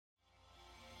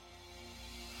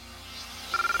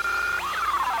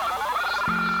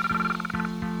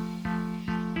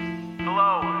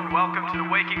welcome to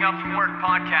the Waking Up From Work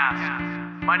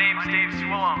podcast. My name's Dave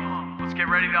Swillum. Let's get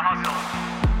ready to hustle.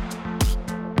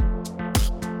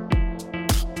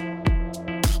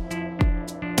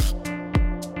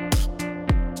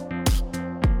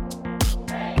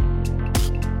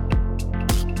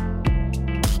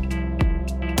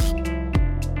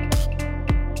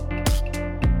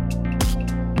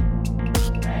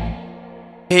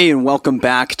 Hey, and welcome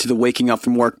back to the Waking Up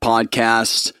From Work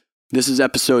podcast. This is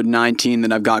episode 19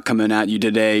 that I've got coming at you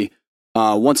today.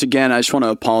 Once again, I just want to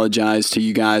apologize to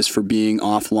you guys for being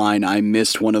offline. I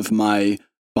missed one of my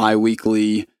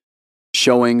bi-weekly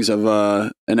showings of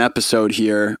an episode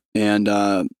here, and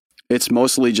it's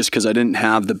mostly just because I didn't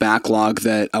have the backlog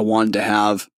that I wanted to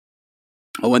have.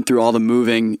 I went through all the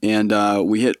moving, and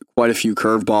we hit quite a few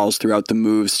curveballs throughout the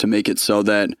moves to make it so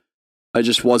that I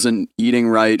just wasn't eating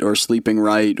right or sleeping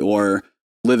right or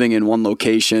living in one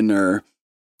location or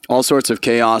all sorts of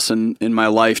chaos in my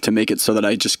life to make it so that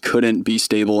I just couldn't be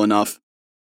stable enough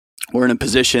or in a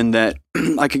position that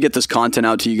I could get this content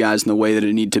out to you guys in the way that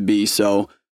it needed to be. So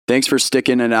thanks for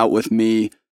sticking it out with me.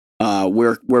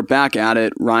 We're back at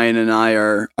it. Ryan and I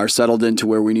are settled into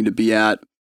where we need to be at.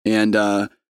 And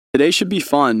today should be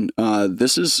fun.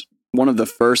 This is one of the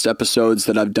first episodes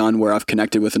that I've done where I've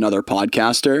connected with another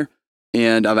podcaster.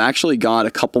 And I've actually got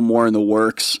a couple more in the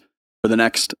works for the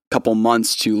next couple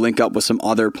months to link up with some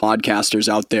other podcasters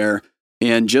out there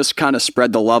and just kind of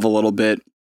spread the love a little bit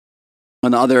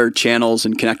on other channels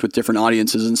and connect with different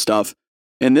audiences and stuff.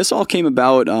 And this all came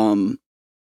about,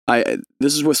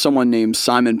 this is with someone named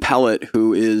Simon Pellet,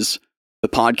 who is the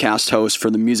podcast host for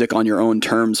the Music on Your Own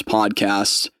Terms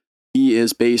podcast. He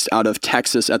is based out of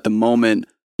Texas at the moment.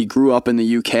 He grew up in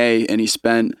the UK and he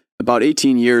spent about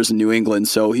 18 years in New England.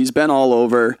 So he's been all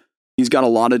over. He's got a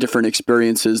lot of different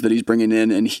experiences that he's bringing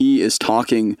in, and he is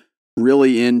talking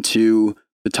really into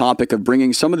the topic of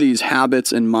bringing some of these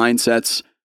habits and mindsets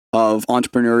of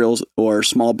entrepreneurial or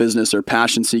small business or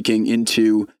passion seeking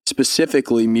into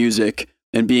specifically music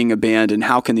and being a band, and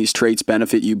how can these traits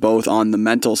benefit you both on the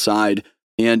mental side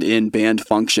and in band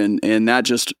function. And that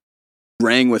just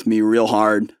rang with me real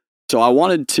hard. So I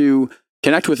wanted to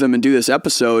connect with him and do this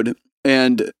episode,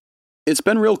 and it's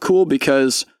been real cool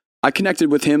because I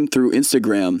connected with him through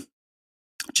Instagram,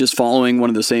 just following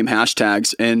one of the same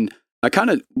hashtags. And I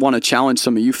kind of want to challenge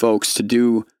some of you folks to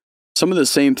do some of the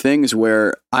same things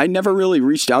where I never really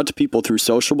reached out to people through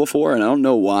social before, and I don't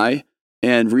know why.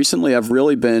 And recently I've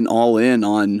really been all in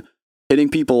on hitting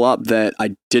people up that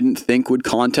I didn't think would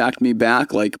contact me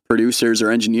back, like producers or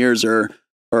engineers or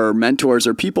mentors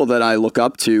or people that I look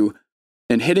up to,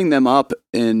 and hitting them up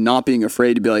and not being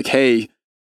afraid to be like, hey,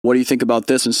 what do you think about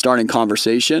this, and starting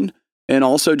conversation. And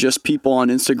also just people on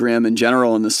Instagram in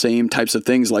general and the same types of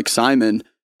things like Simon,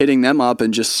 hitting them up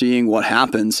and just seeing what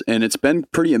happens. And it's been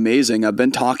pretty amazing. I've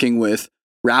been talking with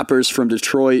rappers from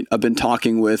Detroit. I've been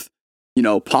talking with,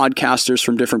 podcasters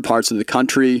from different parts of the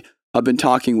country. I've been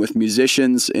talking with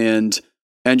musicians and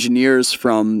engineers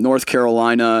from North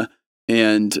Carolina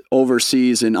and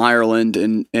overseas in Ireland.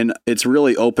 And it's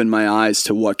really opened my eyes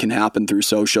to what can happen through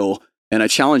social. And I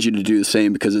challenge you to do the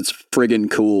same because it's friggin'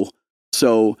 cool.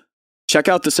 So check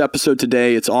out this episode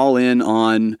today. It's all in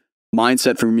on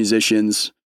mindset for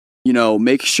musicians.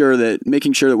 Making sure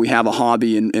that we have a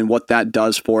hobby and what that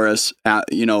does for us,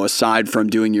 aside from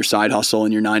doing your side hustle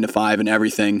and your 9 to 5 and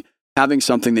everything, having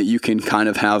something that you can kind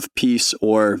of have peace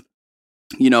or,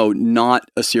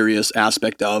 not a serious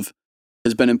aspect of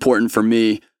has been important for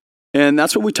me. And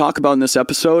that's what we talk about in this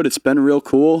episode. It's been real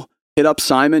cool. Hit up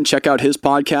Simon, check out his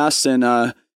podcast,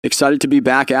 and excited to be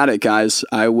back at it, guys.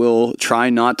 I will try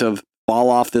not to fall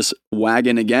off this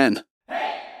wagon again.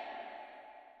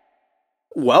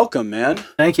 Welcome, man.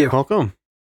 Thank you. Welcome.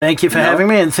 Thank you for having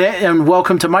me, and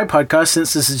welcome to my podcast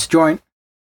since this is joint.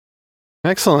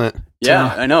 Excellent.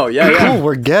 Yeah, I know. Yeah. Cool.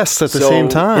 We're guests at the same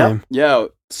time. Yeah.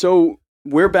 So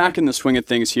we're back in the swing of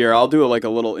things here. I'll do a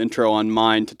little intro on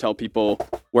mine to tell people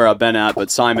where I've been at.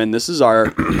 But Simon, this is our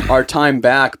time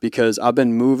back because I've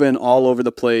been moving all over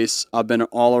the place. I've been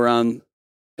all around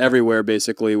everywhere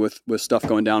basically with stuff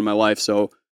going down in my life. So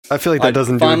I feel like that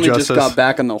doesn't do it justice. Finally just got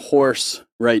back on the horse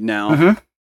right now.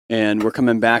 And we're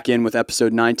coming back in with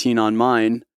episode 19 on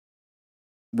mine.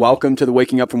 Welcome to the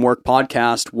Waking Up From Work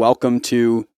podcast. Welcome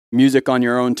to Music on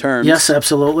Your Own Terms. Yes,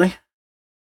 absolutely.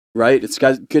 Right? It's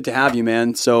good to have you,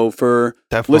 man. So for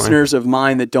listeners of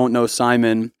mine that don't know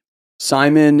Simon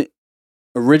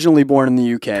originally born in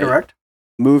the UK. Correct.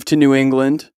 Moved to New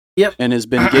England. Yep. And has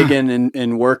been gigging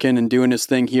and working and doing his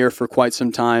thing here for quite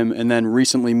some time. And then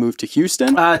recently moved to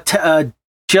Houston.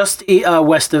 Just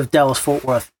west of Dallas-Fort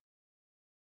Worth.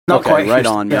 Not quite right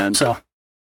Houston. on, man. So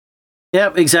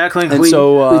Yeah, exactly. And we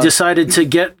decided to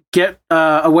get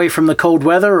away from the cold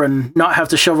weather and not have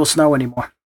to shovel snow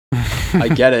anymore. I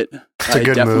get it. I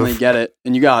definitely get it.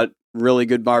 And you got really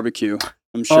good barbecue,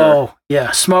 I'm sure. Oh,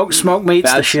 yeah. Smoke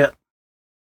meat's the shit.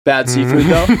 Bad seafood,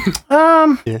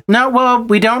 though? No, well,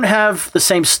 we don't have the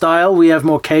same style. We have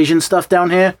more Cajun stuff down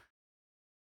here.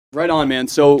 Right on, man.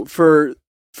 So for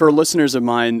listeners of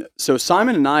mine, so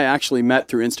Simon and I actually met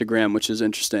through Instagram, which is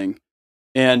interesting.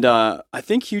 And I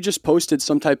think you just posted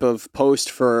some type of post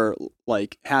for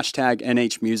like hashtag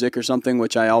NH Music or something,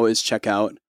 which I always check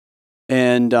out.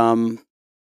 And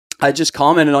I just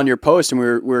commented on your post, and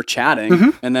we were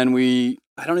chatting, and then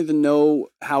I don't even know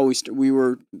how we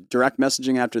were direct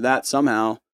messaging after that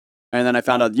somehow, and then I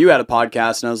found out you had a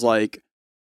podcast, and I was like,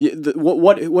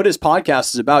 what his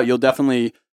podcast is about? You'll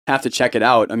definitely have to check it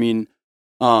out. I mean,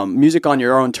 music on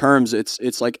your own terms.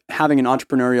 It's like having an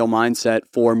entrepreneurial mindset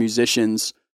for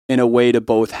musicians in a way to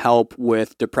both help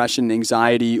with depression,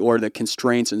 anxiety, or the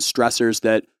constraints and stressors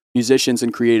that musicians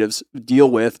and creatives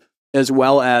deal with, as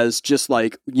well as just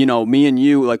like, you know, me and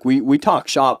you, like we talk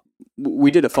shop.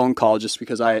 We did a phone call just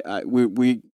because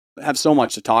we have so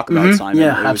much to talk about, Simon.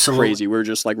 Yeah, it was absolutely crazy. We were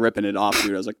just like ripping it off,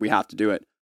 dude. I was like, we have to do it.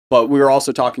 But we were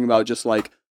also talking about just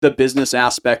like the business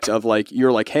aspect of like,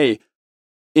 you're like, hey,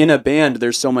 in a band,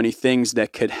 there's so many things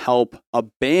that could help a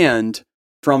band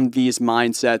from these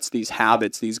mindsets, these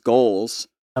habits, these goals.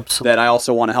 Absolutely. That I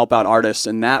also want to help out artists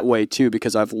in that way too,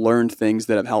 because I've learned things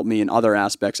that have helped me in other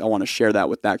aspects. I want to share that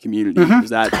with that community. Is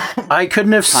that I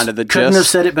couldn't have said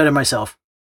it better myself.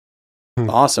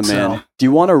 Awesome, man. So, do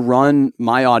you want to run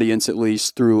my audience at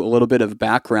least through a little bit of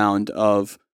background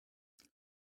of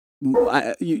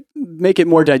you make it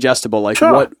more digestible? Like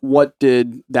what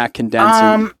did that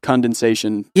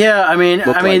condensation? Yeah, I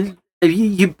mean,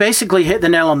 you basically hit the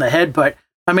nail on the head. But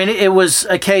I mean, it was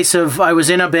a case of I was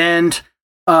in a band.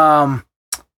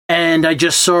 And I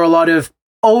just saw a lot of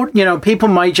old, people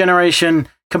my generation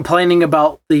complaining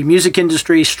about the music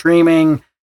industry, streaming,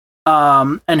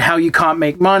 and how you can't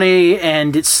make money,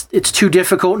 and it's too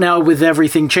difficult now with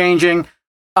everything changing.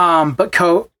 But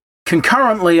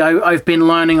concurrently, I've been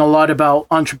learning a lot about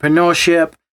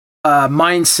entrepreneurship,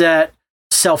 mindset,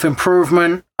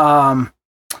 self-improvement.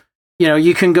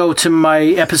 You can go to my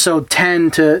episode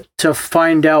 10 to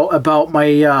find out about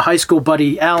my high school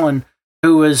buddy, Alan,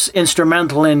 who was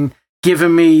instrumental in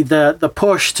giving me the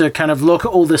push to kind of look at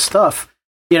all this stuff,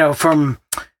 from...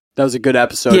 That was a good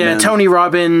episode, yeah, man. Tony Tony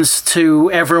Robbins to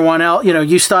everyone else.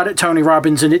 You start at Tony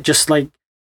Robbins and it just like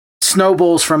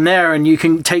snowballs from there and you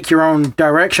can take your own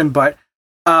direction. But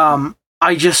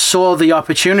I just saw the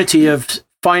opportunity of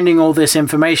finding all this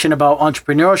information about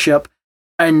entrepreneurship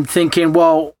and thinking,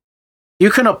 well,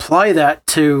 you can apply that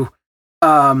to,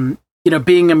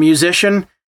 being a musician.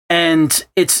 And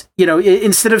it's,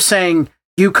 instead of saying,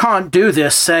 you can't do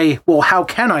this, say, well, how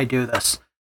can I do this?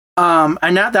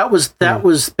 And that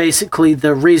was basically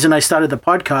the reason I started the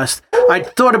podcast. I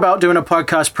thought about doing a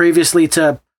podcast previously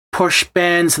to push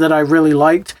bands that I really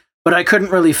liked, but I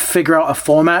couldn't really figure out a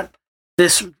format.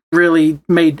 This really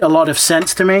made a lot of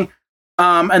sense to me.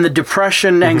 And the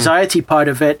depression, anxiety part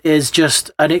of it is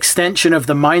just an extension of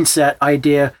the mindset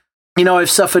idea. I've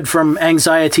suffered from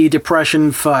anxiety,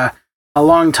 depression for a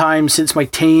long time, since my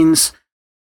teens,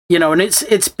 and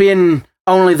it's been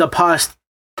only the past,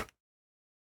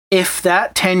 if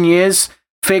that, 10 years,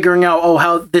 figuring out,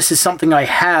 how this is something I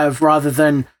have, rather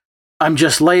than I'm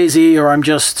just lazy or I'm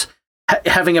just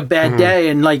having a bad day,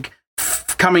 and like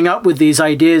coming up with these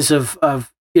ideas of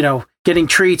getting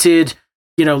treated,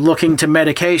 looking to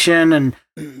medication,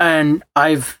 and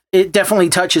it definitely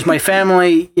touches my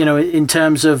family, in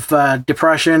terms of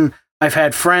depression. I've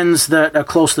had friends that are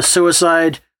close to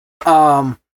suicide.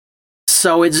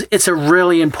 So it's a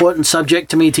really important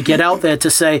subject to me to get out there to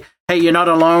say, hey, you're not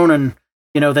alone, and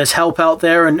there's help out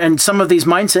there, and some of these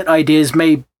mindset ideas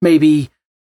may be,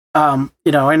 I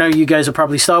know you guys are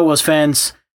probably Star Wars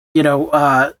fans.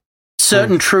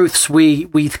 Certain truths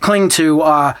we cling to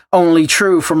are only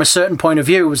true from a certain point of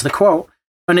view, was the quote,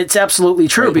 and it's absolutely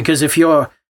true, because if you're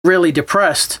really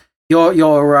depressed, you're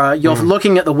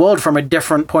looking at the world from a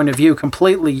different point of view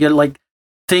completely. You're like,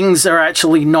 things are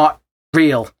actually not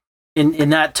real in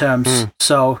that terms.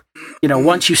 So,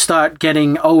 once you start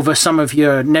getting over some of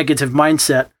your negative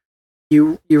mindset,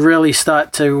 you really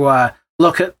start to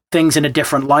look at things in a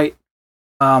different light.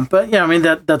 But yeah, I mean,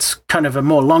 that's kind of a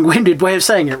more long-winded way of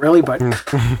saying it, really. But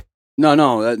no,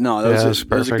 that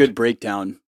was a good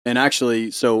breakdown. And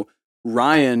actually, so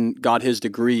Ryan got his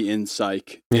degree in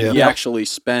psych. Yeah. He actually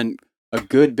spent a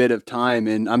good bit of time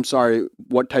in, I'm sorry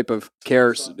what type of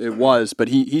care it was, but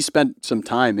he spent some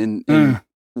time in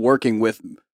working with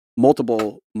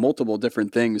multiple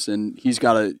different things, and he's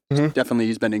got definitely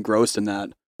he's been engrossed in that.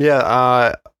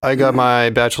 Yeah, I got my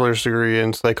bachelor's degree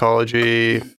in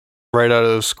psychology right out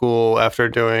of school after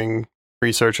doing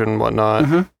research and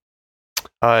whatnot.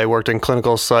 I worked in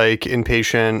clinical psych,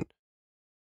 inpatient,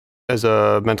 as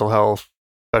a mental health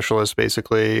specialist,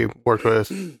 basically. Worked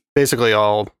with basically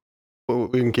all,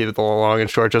 we can keep it long and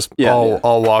short, just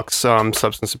all walks,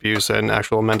 substance abuse and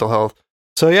actual mental health.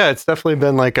 So yeah, it's definitely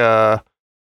been like on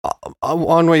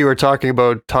what you were talking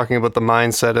about the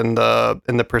mindset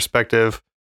and the perspective.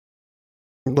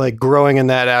 Like growing in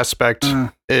that aspect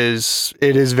is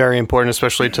very important,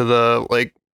 especially to the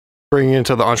like bringing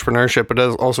into the entrepreneurship, but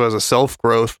also as a self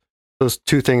growth. Those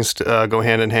two things go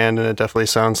hand in hand, and it definitely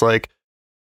sounds like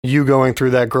you going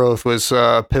through that growth was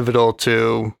pivotal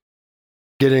to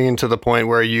getting into the point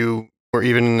where you were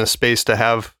even in the space to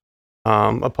have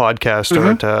a podcast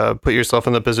or to put yourself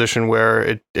in the position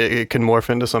where it can morph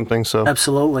into something. So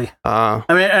absolutely. I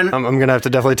mean, and I'm going to have to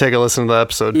definitely take a listen to the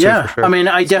episode too, for sure. I mean,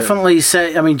 I definitely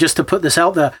say, I mean, just to put this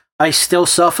out there, I still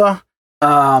suffer.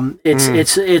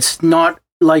 It's not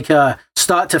like a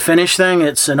start to finish thing.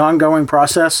 It's an ongoing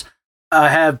process. I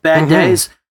have bad days.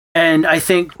 And I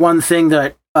think one thing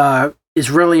that is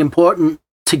really important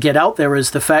to get out there is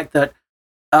the fact that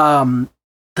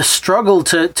the struggle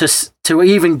to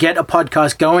even get a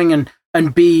podcast going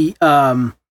and be,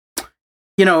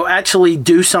 actually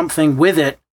do something with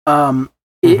it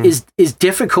is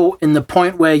difficult in the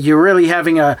point where you're really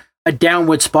having a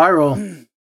downward spiral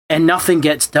and nothing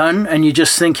gets done. And you're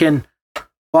just thinking,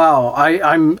 wow,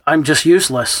 I'm just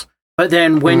useless. But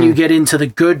then when you get into the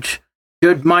good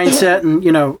mindset and,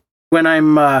 when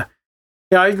I'm,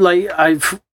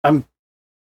 I'm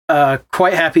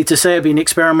quite happy to say I've been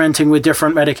experimenting with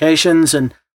different medications,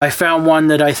 and I found one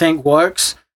that I think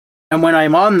works. And when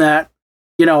I'm on that,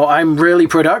 I'm really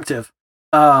productive.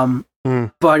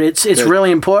 But it's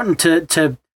really important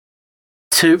to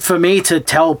for me to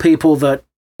tell people that,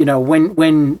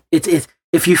 when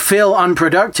if you feel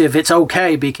unproductive, it's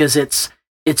okay, because it's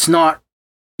not,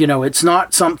 it's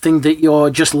not something that you're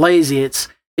just lazy. It's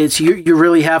you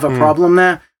really have a problem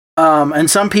there.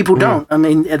 And some people don't. I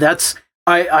mean,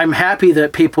 I'm happy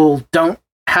that people don't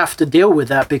have to deal with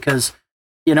that, because,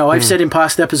 I've said in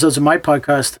past episodes of my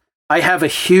podcast, I have a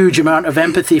huge amount of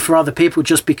empathy for other people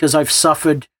just because I've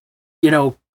suffered,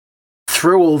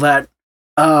 through all that.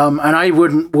 And I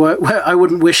wouldn't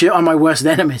wish it on my worst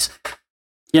enemies,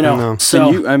 No.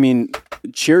 So and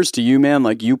cheers to you, man.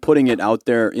 Like, you putting it out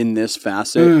there in this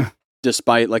facet,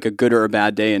 despite like a good or a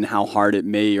bad day and how hard it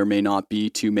may or may not be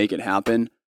to make it happen.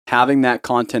 Having that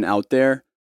content out there,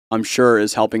 I'm sure,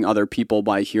 is helping other people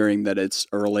by hearing that it's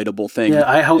a relatable thing. Yeah,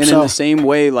 I hope and so. In the same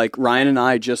way, like Ryan and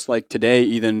I, just like today,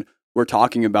 Ethan, we're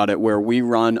talking about it, where we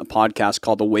run a podcast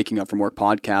called the Waking Up From Work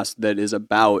podcast that is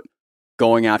about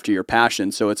going after your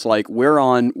passion. So it's like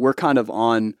we're kind of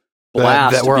on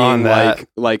blast, that we're being on that.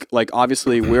 like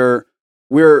obviously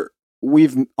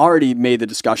we've already made the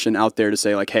discussion out there to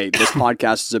say like, hey, this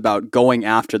podcast is about going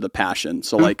after the passion.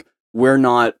 So like, we're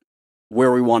not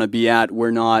where we want to be at.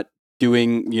 We're not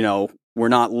doing, we're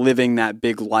not living that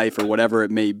big life or whatever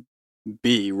it may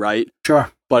be, right?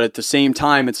 Sure. But at the same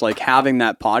time, it's like having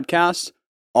that podcast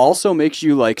also makes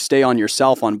you like stay on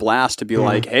yourself on blast to be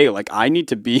like, hey, like I need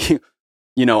to be,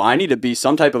 I need to be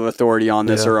some type of authority on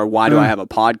this, or why do I have a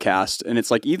podcast? And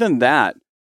it's like, even that,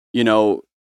 the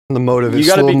motive, you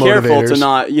got to be careful to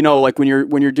not, like when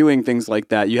you're doing things like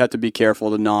that, you have to be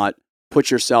careful to not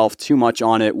put yourself too much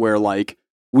on it, where like,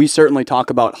 we certainly talk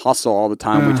about hustle all the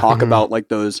time. We talk about like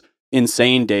those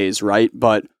insane days, right?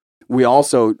 But we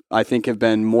also, I think, have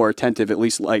been more attentive, at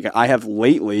least like I have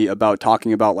lately, about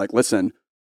talking about like, listen,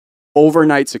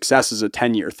 overnight success is a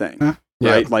 10-year thing,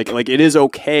 right? Like it is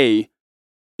okay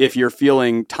if you're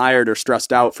feeling tired or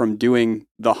stressed out from doing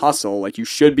the hustle. Like, you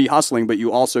should be hustling, but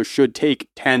you also should take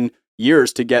 10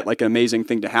 years to get like an amazing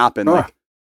thing to happen. Like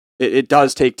it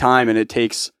does take time, and it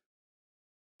takes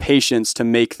patience to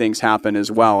make things happen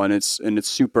as well. And it's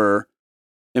super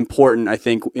important, I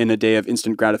think, in a day of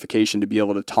instant gratification, to be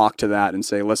able to talk to that and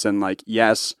say, listen, like,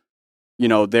 yes,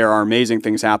 there are amazing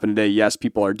things happen today. Yes,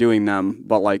 people are doing them,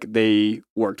 but like, they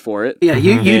worked for it. Yeah,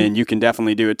 and you can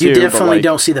definitely do it too. You definitely but, like,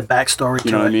 don't see the backstory to it.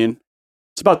 You know what I mean?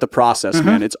 It's about the process,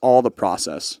 man. It's all the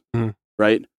process,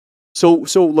 right? So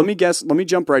let me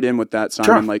jump right in with that, Simon.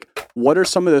 Sure. Like, what are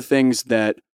some of the things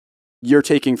that you're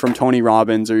taking from Tony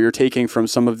Robbins, or you're taking from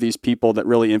some of these people that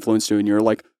really influenced you, and you're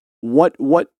like, what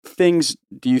things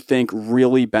do you think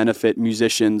really benefit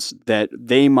musicians that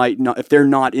they might not, if they're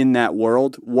not in that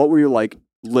world? What were you like,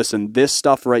 listen, this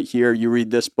stuff right here, you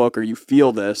read this book or you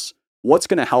feel this, what's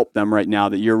going to help them right now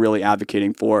that you're really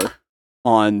advocating for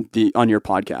on your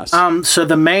podcast? So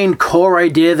the main core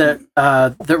idea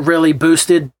that really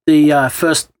boosted the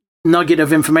first nugget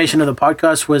of information of the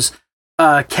podcast was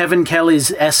Kevin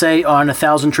Kelly's essay on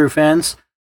 1,000 True Fans.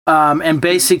 And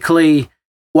basically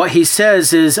what he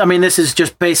says is, I mean, this is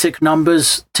just basic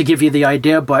numbers to give you the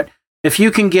idea, but if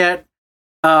you can get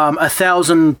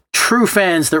 1,000 true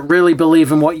fans that really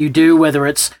believe in what you do, whether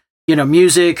it's,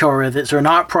 music or whether it's an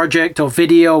art project or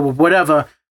video or whatever,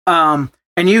 and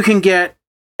you can get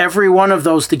every one of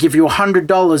those to give you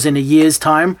 $100 in a year's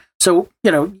time. So,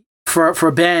 for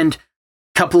a band,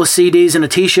 couple of CDs and a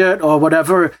t-shirt or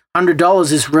whatever,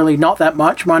 $100 is really not that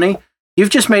much money. You've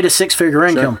just made a 6-figure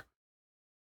income.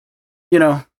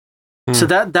 Sure. So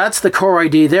that's the core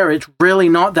idea there. It's really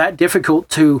not that difficult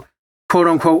to quote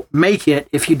unquote make it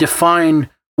if you define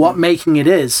what making it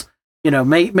is.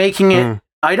 Making it.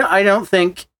 I don't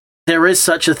think there is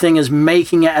such a thing as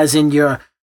making it as in you're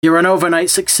an overnight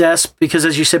success, because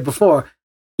as you said before,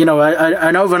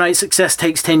 an overnight success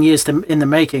takes 10 years in the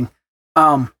making.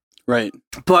 Right.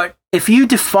 But if you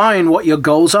define what your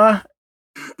goals are,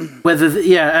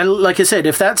 and like I said,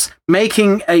 if that's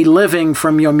making a living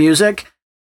from your music,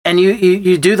 and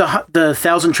you do the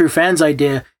 1,000 True Fans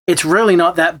idea, it's really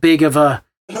not that big of a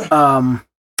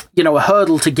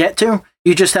hurdle to get to.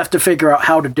 You just have to figure out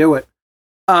how to do it.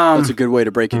 That's a good way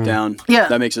to break it down. Yeah,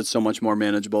 that makes it so much more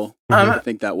manageable. I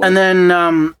think that way. And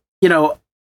then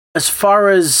as far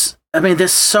as, I mean,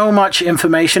 there's so much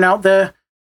information out there.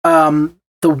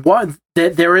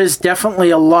 There is definitely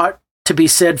a lot to be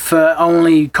said for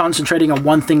only concentrating on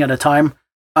one thing at a time.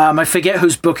 I forget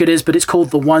whose book it is, but it's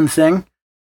called The One Thing.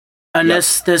 And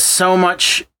there's so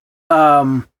much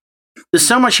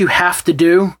you have to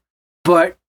do,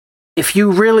 but if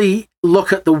you really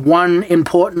look at the one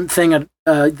important thing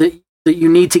that you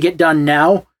need to get done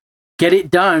now, get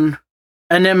it done,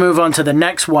 and then move on to the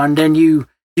next one, then you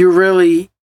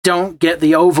really don't get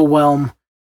the overwhelm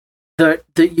that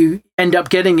you end up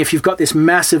getting if you've got this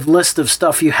massive list of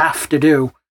stuff you have to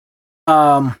do.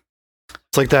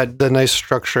 It's like the nice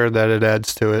structure that it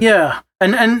adds to it. Yeah.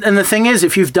 And the thing is,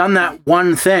 if you've done that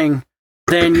one thing,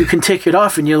 then you can tick it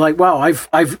off and you're like, wow,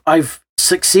 I've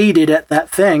succeeded at that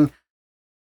thing.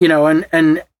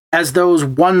 And as those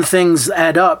one things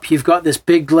add up, you've got this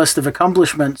big list of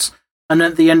accomplishments. And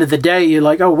at the end of the day, you're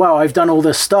like, oh, wow, I've done all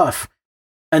this stuff.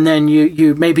 And then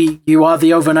you maybe you are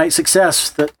the overnight success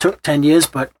that took 10 years,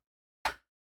 but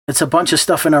it's a bunch of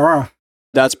stuff in a row.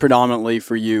 That's predominantly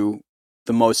for you.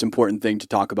 The most important thing to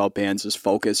talk about bands is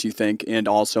focus, you think, and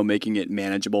also making it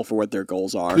manageable for what their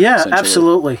goals are. Yeah,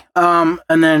 absolutely. And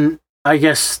then I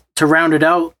guess to round it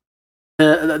out,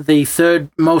 the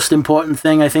third most important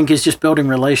thing I think is just building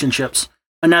relationships.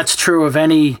 And that's true of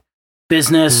any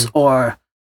business or,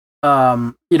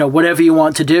 whatever you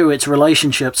want to do, it's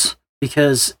relationships.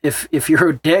 Because if you're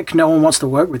a dick, no one wants to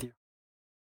work with you.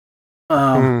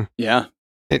 Yeah.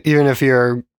 Even if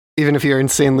you're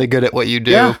insanely good at what you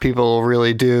do, people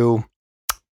really do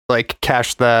like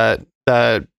cash that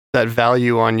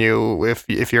value on you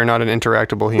if you're not an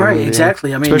interactable human being.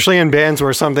 Exactly. I mean, especially in bands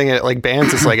where something like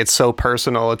bands, it's like it's so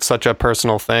personal. It's such a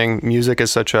personal thing. Music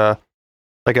is such an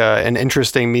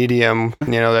interesting medium,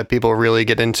 that people really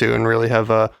get into and really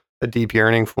have a deep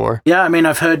yearning for. Yeah, I mean,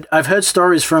 I've heard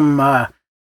stories from one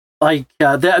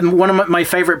of my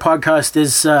favorite podcasts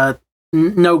is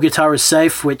No Guitar is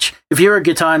Safe, which if you're a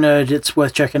guitar nerd, it's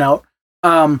worth checking out.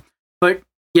 But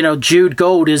Jude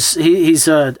Gold he's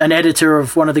an editor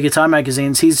of one of the guitar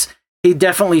magazines. He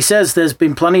definitely says there's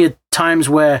been plenty of times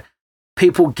where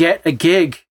people get a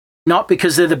gig not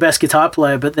because they're the best guitar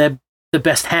player, but they're the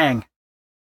best hang.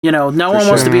 No one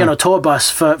wants to be on a tour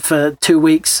bus for 2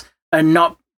 weeks and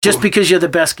not just because you're the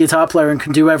best guitar player and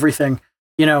can do everything.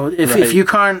 If you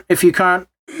can't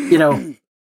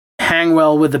hang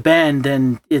well with the band,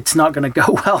 then it's not going to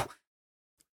go well.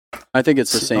 I think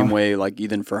it's the same way, like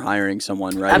even for hiring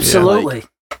someone, right? Absolutely. Like,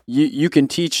 you can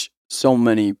teach so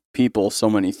many people so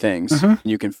many things. Mm-hmm.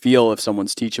 You can feel if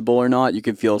someone's teachable or not. You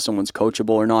can feel if someone's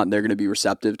coachable or not, and they're going to be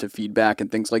receptive to feedback and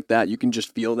things like that. You can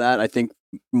just feel that. I think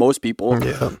most people.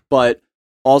 Yeah. But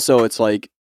also, it's like,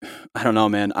 I don't know,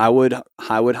 man. I would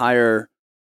hire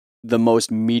the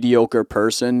most mediocre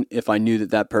person if I knew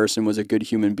that person was a good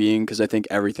human being, because I think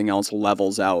everything else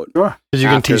levels out. Sure. Because you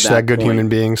can teach that good human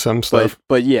being some stuff.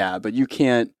 But you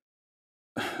can't.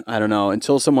 I don't know,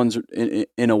 until someone's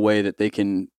in a way that they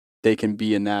can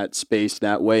be in that space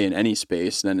that way in any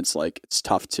space. Then it's like it's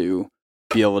tough to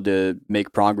be able to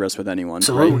make progress with anyone.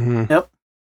 Absolutely. Right? Mm-hmm. Yep.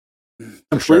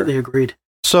 Completely agreed.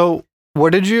 So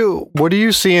What do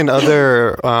you see in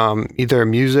other either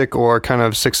music or kind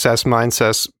of success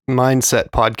mindset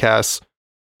podcasts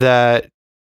that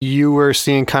you were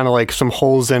seeing kind of like some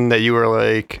holes in, that you were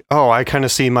like, oh, I kind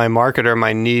of see my market or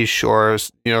my niche, or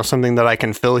something that I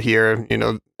can fill here,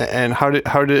 and how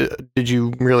did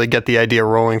you really get the idea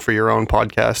rolling for your own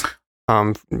podcast?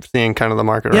 Seeing kind of the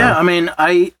market. Yeah, around.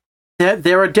 I mean,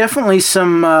 there are definitely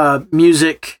some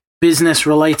music business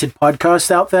related podcasts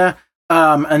out there.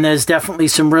 And there's definitely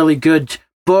some really good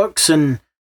books and,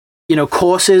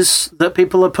 courses that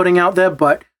people are putting out there.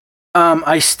 But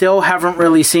I still haven't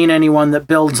really seen anyone that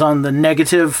builds on the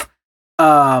negative,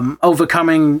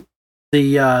 overcoming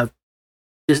the,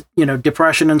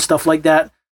 depression and stuff like that.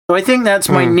 So I think that's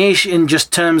my niche in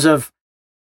just terms of,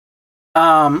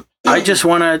 I just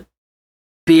want to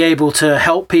be able to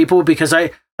help people, because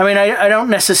I don't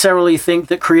necessarily think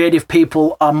that creative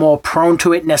people are more prone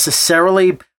to it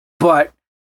necessarily. But,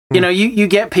 you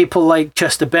get people like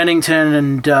Chester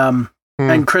Bennington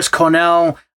and Chris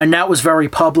Cornell, and that was very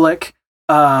public.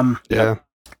 And it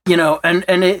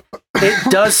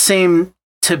does seem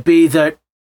to be that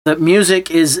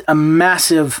music is a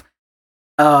massive,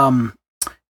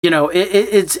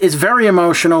 it's very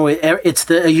emotional.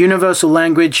 It's a universal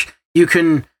language. You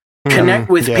can connect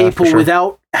with people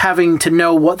without having to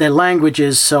know what their language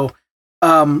is. So,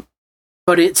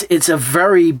 but it's a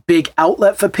very big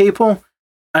outlet for people,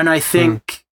 and I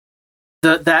think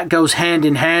that goes hand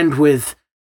in hand with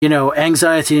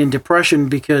anxiety and depression,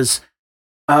 because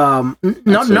not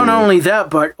only that,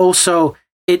 but also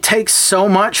it takes so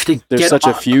much to there's get such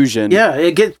a fusion. Yeah,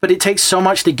 it takes so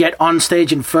much to get on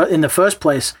stage in the first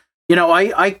place.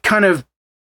 I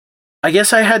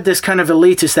guess I had this kind of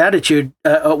elitist attitude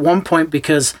at one point,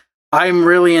 because I'm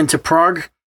really into prog,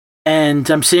 and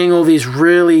I'm seeing all these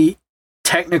really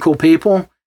technical people,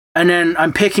 and then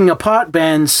I'm picking apart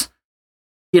bands,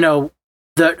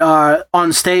 that are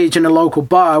on stage in a local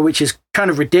bar, which is kind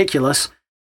of ridiculous.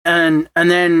 And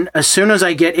then as soon as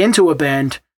I get into a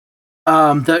band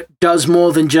that does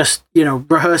more than just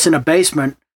rehearse in a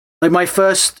basement, like my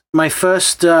first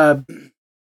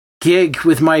gig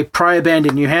with my prior band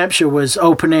in New Hampshire was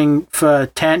opening for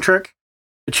Tantric,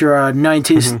 which are a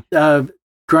 90s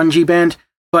grungy band,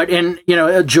 but in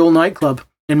a Jewel nightclub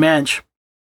in Manch.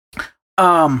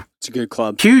 It's a good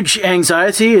club. Huge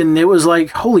anxiety, and it was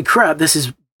like, holy crap, this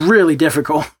is really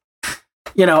difficult.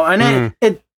 And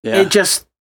it just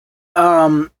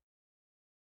like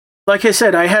I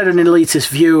said, I had an elitist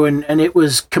view, and it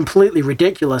was completely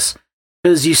ridiculous,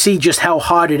 because you see just how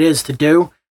hard it is to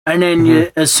do. And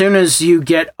then as soon as you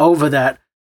get over that,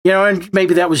 and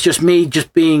maybe that was just me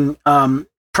just being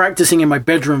practicing in my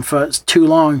bedroom for too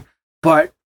long.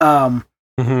 But,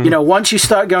 once you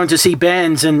start going to see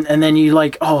bands, and then you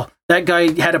like, oh, that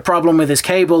guy had a problem with his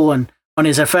cable and on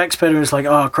his effects pedal, it's like,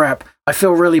 oh, crap, I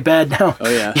feel really bad now. Oh,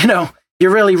 yeah.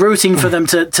 You're really rooting for them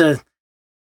to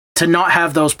not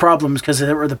have those problems, because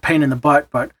they were the pain in the butt.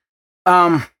 But,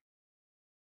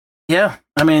 yeah,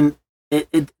 I mean,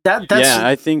 that's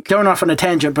I think going off on a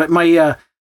tangent, but my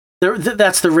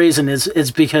that's the reason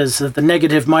is because of the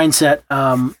negative mindset,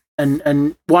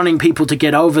 and wanting people to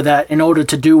get over that in order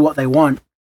to do what they want.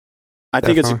 I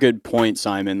think it's a good point,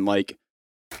 Simon. Like,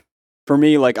 for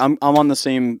me, like I'm on the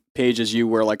same page as you,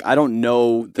 where like I don't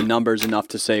know the numbers enough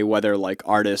to say whether like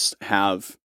artists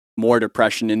have more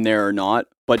depression in there or not,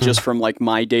 but just from like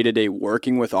my day-to-day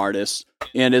working with artists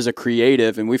and as a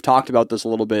creative, and we've talked about this a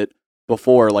little bit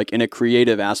before, like in a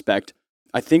creative aspect,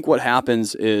 I think what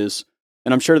happens is,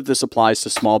 and I'm sure that this applies to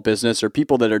small business or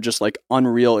people that are just like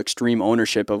unreal extreme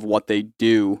ownership of what they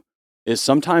do, is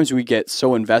sometimes we get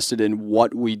so invested in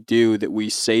what we do that we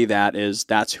say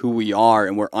that's who we are,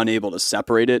 and we're unable to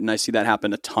separate it. And I see that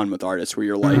happen a ton with artists, where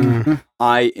you're like,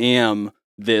 I am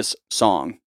this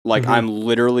song. Like I'm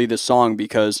literally this song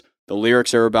because the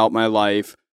lyrics are about my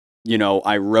life.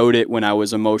 I wrote it when I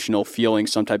was emotional, feeling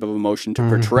some type of emotion to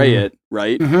portray it,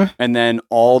 right? And then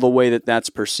all the way that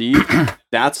that's perceived,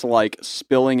 that's like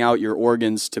spilling out your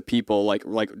organs to people, like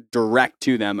direct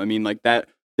to them. I mean, like that,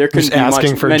 there could be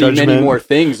many more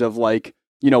things of like,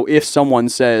 if someone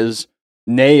says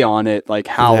nay on it, like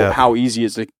how easy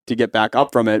is it to get back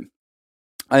up from it?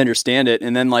 I understand it.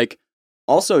 And then like,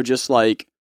 also just like,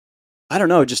 I don't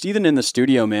know, just even in the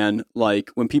studio, man,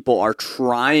 like when people are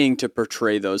trying to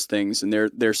portray those things and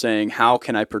they're saying, how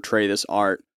can I portray this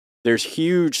art? There's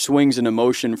huge swings in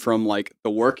emotion from like the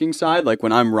working side. Like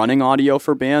when I'm running audio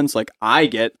for bands, like I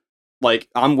get like,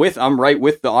 I'm right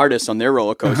with the artist on their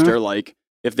roller coaster. Like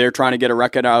if they're trying to get a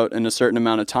record out in a certain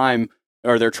amount of time,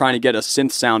 or they're trying to get a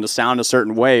synth sound to sound a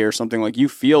certain way or something, like you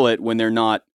feel it when they're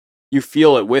not, you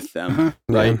feel it with them.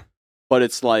 Right. but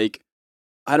it's like,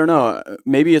 I don't know,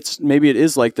 maybe it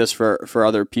is like this for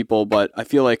other people, but I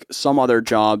feel like some other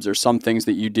jobs or some things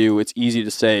that you do, it's easy to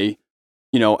say,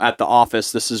 at the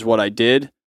office, this is what I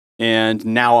did, and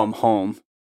now I'm home.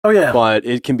 Oh yeah. But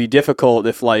it can be difficult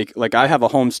if like I have a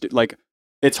home like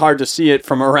it's hard to see it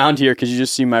from around here because you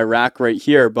just see my rack right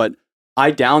here, but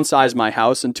I downsized my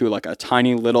house into like a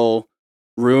tiny little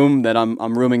room that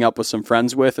I'm rooming up with some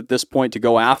friends with at this point to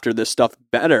go after this stuff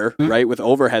better, right? With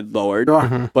overhead lowered.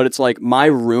 Sure. But it's like my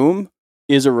room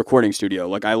is a recording studio.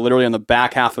 Like I literally on the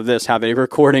back half of this have a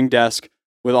recording desk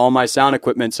with all my sound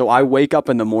equipment. So I wake up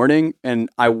in the morning and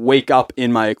I wake up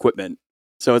in my equipment.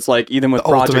 So it's like even with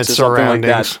projects or something like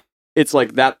that, it's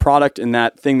like that product and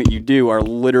that thing that you do are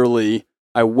literally,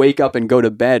 I wake up and go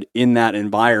to bed in that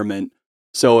environment.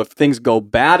 So if things go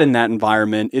bad in that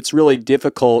environment, it's really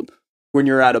difficult when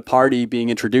you're at a party being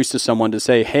introduced to someone to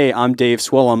say, hey, I'm Dave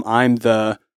Swillam. I'm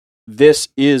this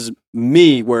is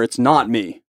me, where it's not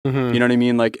me. Mm-hmm. You know what I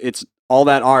mean? Like it's all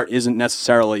that art isn't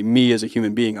necessarily me as a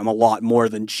human being. I'm a lot more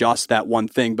than just that one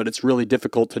thing, but it's really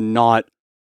difficult to not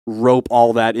rope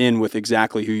all that in with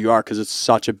exactly who you are because it's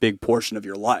such a big portion of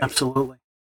your life. Absolutely.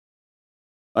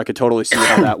 I could totally see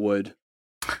how that would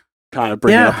kind of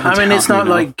bring it up. Yeah, I mean, it's not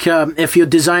like if you're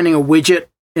designing a widget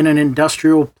in an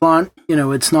industrial plant,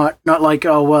 it's not like,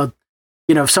 oh, well,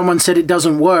 if someone said it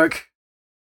doesn't work,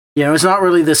 it's not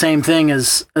really the same thing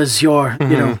as your,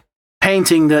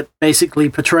 painting that basically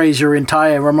portrays your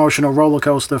entire emotional roller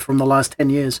coaster from the last 10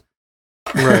 years.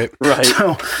 Right.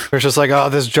 So it's just like, oh,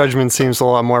 this judgment seems a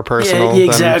lot more personal than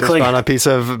just on a piece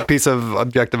of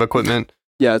objective equipment.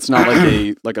 Yeah, it's not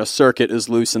like a circuit is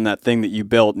loose in that thing that you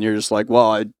built, and you're just like,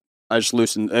 well, I just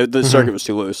loosened the circuit was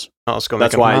too loose.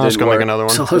 That's why I didn't make another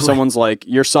one. Absolutely. Someone's like,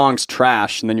 your song's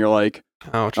trash, and then you're like,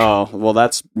 ouch. Oh, well,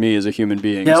 that's me as a human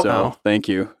being. Yep. So thank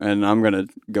you, and I'm gonna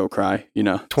go cry.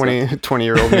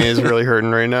 20-year-old me is really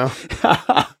hurting right now.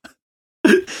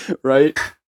 Right?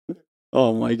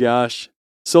 Oh my gosh.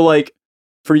 So like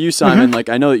for you, Simon, like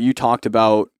I know that you talked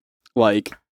about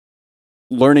like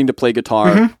learning to play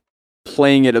guitar,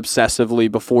 playing it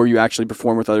obsessively before you actually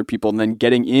perform with other people, and then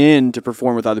getting in to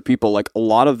perform with other people. Like a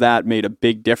lot of that made a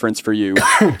big difference for you.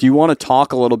 Do you want to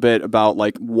talk a little bit about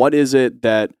like what is it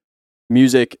that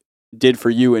music did for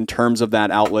you in terms of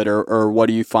that outlet, or what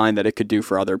do you find that it could do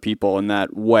for other people in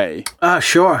that way?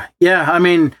 Sure. Yeah. I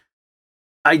mean,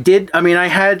 I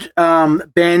had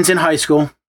bands in high school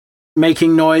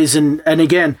making noise. And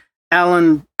again,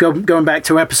 Alan, going back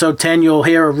to episode 10, you'll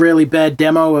hear a really bad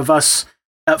demo of us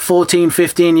at 14,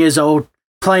 15 years old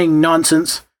playing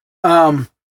nonsense. But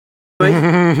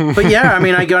yeah, I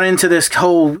mean, I got into this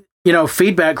whole,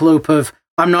 feedback loop of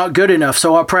I'm not good enough,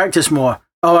 so I'll practice more.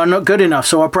 Oh, I'm not good enough,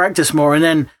 so I'll practice more. And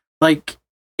then like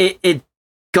it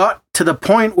got to the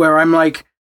point where I'm like,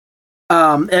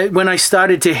 when I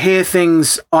started to hear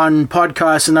things on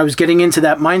podcasts and I was getting into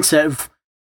that mindset of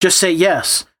just say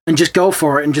yes and just go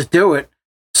for it and just do it.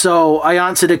 So I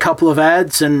answered a couple of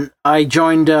ads and I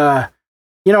joined, a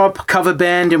cover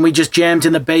band, and we just jammed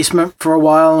in the basement for a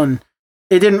while, and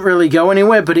it didn't really go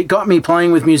anywhere, but it got me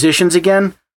playing with musicians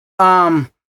again.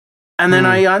 And then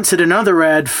I answered another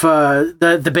ad for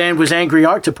the band was Angry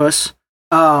Octopus.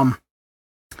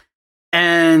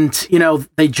 And,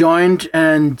 they joined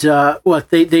and,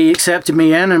 they accepted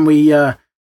me in, and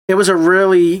it was a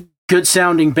really good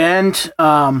sounding band.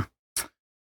 And,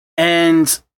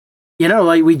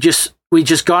 we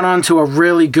just got onto a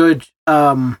really good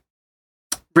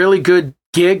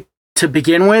gig to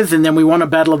begin with. And then we won a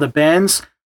Battle of the Bands.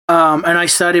 And I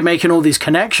started making all these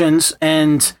connections,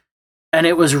 and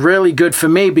it was really good for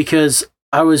me because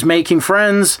I was making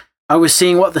friends. I was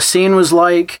seeing what the scene was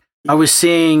like. I was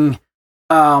seeing,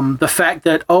 the fact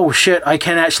that, oh shit, I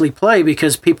can actually play,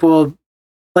 because people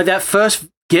like that first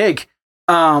gig.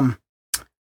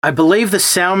 I believe the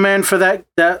sound man for that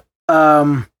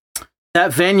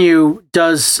venue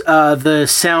does the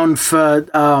sound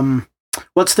for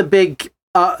what's the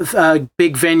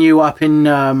big venue up in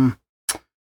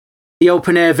the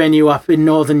open air venue up in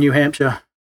northern New Hampshire.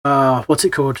 What's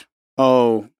it called?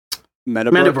 Oh,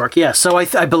 Meadowbrook. Yeah. So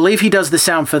I believe he does the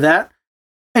sound for that.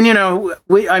 And,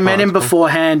 I met him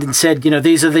beforehand and said,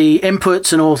 these are the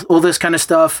inputs and all this kind of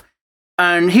stuff.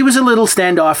 And he was a little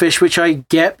standoffish, which I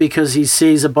get because he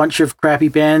sees a bunch of crappy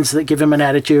bands that give him an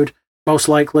attitude, most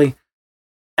likely.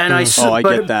 And I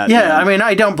get that. Yeah, man. I mean,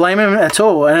 I don't blame him at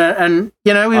all. And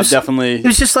he was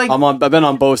just like, I've been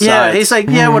on both sides. Yeah, he's like,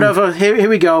 yeah, whatever. Here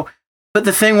we go. But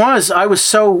the thing was, I was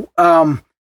so,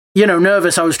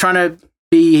 nervous. I was trying to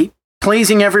be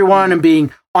pleasing everyone and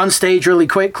being on stage really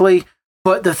quickly.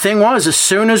 But the thing was, as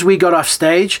soon as we got off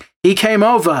stage, he came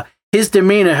over. his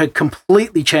demeanor had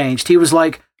completely changed. He was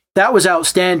like, that was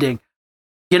outstanding.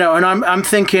 You know, and I'm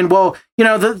thinking, well, you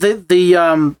know,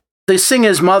 the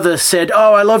singer's mother said,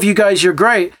 "Oh, I love you guys, you're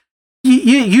great."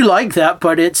 You like that,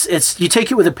 but it's you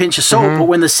take it with a pinch of salt. But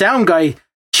when the sound guy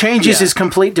changes his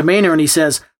complete demeanor and he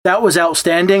says, "That was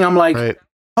outstanding," I'm like,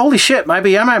 holy shit,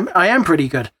 maybe I am pretty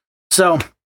good. So,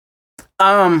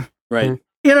 right.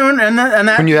 You know, and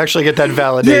that when you actually get that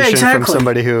validation from exactly.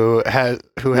 somebody who has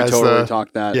totally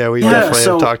talked that. Yeah, we definitely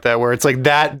have talked that, where it's like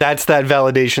that's that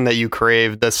validation that you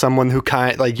crave, that someone who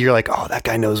you're like, oh, that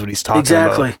guy knows what he's talking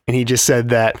about. And he just said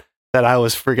that I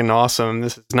was freaking awesome.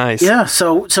 This is nice. Yeah,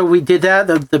 so we did that.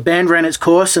 The band ran its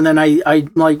course, and then I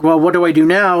like, well, what do I do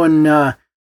now? And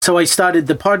so I started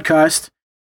the podcast.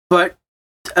 But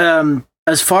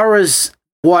as far as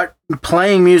what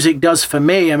playing music does for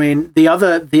me, I mean, the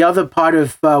other part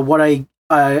of what I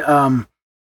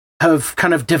have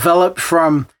kind of developed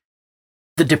from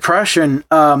the depression,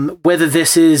 whether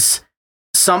this is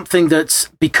something that's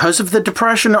because of the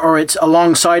depression or it's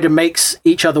alongside and makes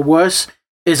each other worse,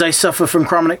 is I suffer from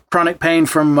chronic pain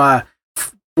from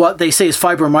what they say is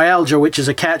fibromyalgia, which is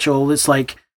a catch-all. It's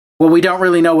like, well, we don't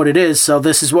really know what it is, so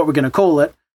this is what we're going to call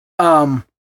it.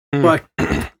 But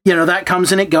you know, that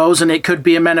comes and it goes, and it could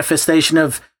be a manifestation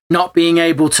of not being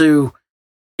able to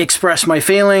express my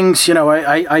feelings. You know,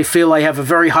 I feel I have a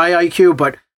very high IQ,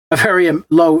 but a very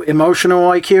low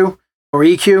emotional IQ or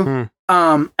EQ.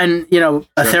 And, you know,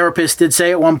 a therapist did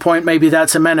say at one point, maybe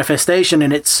that's a manifestation,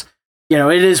 and it's, you know,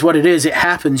 it is what it is. It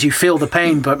happens. You feel the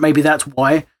pain, but maybe that's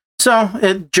why.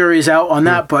 So jury's out on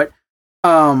that. But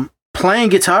playing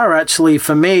guitar, actually,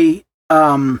 for me,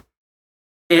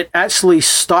 it actually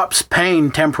stops pain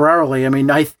temporarily. I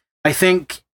mean, I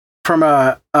think from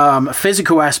a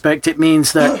physical aspect, it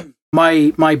means that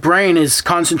my brain is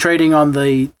concentrating on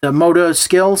the motor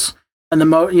skills and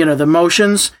the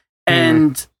motions,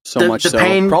 and so much so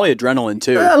pain, probably adrenaline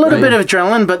too. A little bit of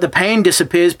adrenaline, but the pain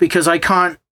disappears because I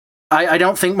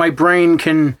don't think my brain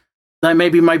can. Like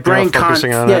maybe my brain can't.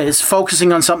 It's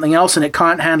focusing on something else, and it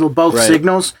can't handle both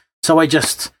signals. So I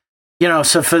just. You know,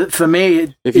 so for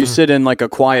me... If you sit in like a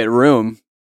quiet room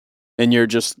and you're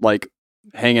just like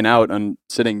hanging out and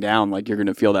sitting down, like you're going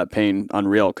to feel that pain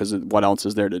unreal because what else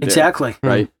is there to do? Exactly.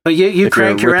 Right? But you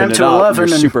crank your amp to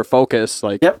 11 and... super focused.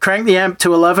 Like, yep, crank the amp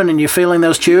to 11 and you're feeling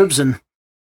those tubes and,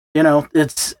 you know,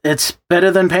 it's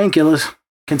better than painkillers.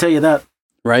 Can tell you that.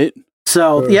 Right?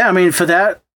 So, yeah, I mean, for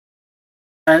that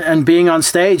and being on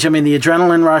stage, I mean, the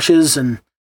adrenaline rushes and,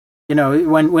 you know,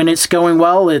 when it's going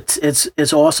well, it's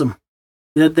awesome.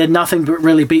 Nothing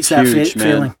really beats that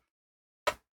feeling.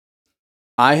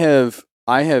 I have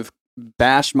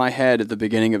bashed my head at the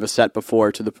beginning of a set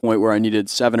before to the point where I needed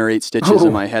 7 or 8 stitches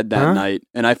in my head that night,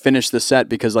 and I finished the set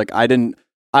because like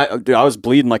I was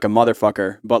bleeding like a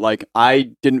motherfucker, but like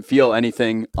I didn't feel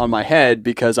anything on my head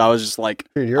because I was just like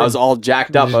I was all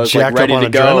jacked up. I was like ready to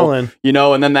go, you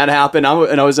know. And then that happened,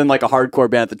 and I was in like a hardcore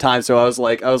band at the time, so I was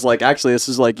like, actually, this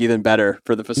is like even better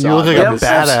for the facade. You look like a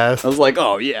badass. I was like,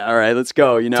 oh yeah, all right, let's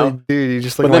go, you know. Like, dude, you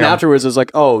just look. But then afterwards, I was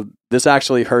like, oh, this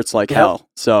actually hurts like hell.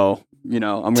 So you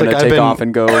know, I'm gonna take off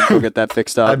and go get that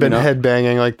fixed up. I've been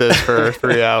headbanging like this for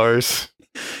 3 hours.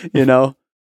 You know.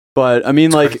 But I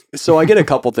mean, like, so I get a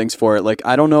couple things for it. Like,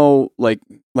 I don't know, like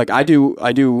I do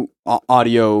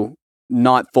audio,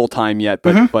 not full time yet,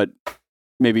 but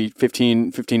maybe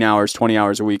 15 hours, 20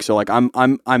 hours a week. So like,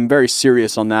 I'm very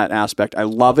serious on that aspect. I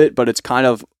love it, but it's kind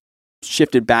of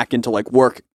shifted back into like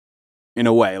work in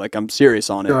a way. Like I'm serious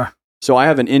on it. Sure. So I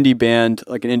have an indie band,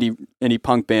 like an indie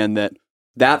punk band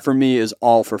that for me is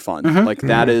all for fun. Like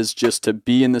that is just to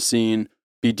be in the scene,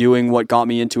 be doing what got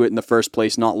me into it in the first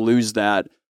place, not lose that.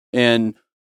 And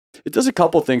it does a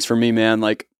couple things for me, man.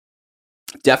 Like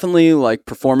definitely like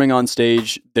performing on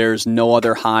stage, there's no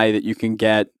other high that you can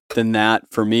get than that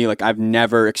for me. Like I've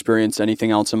never experienced anything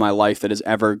else in my life that has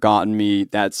ever gotten me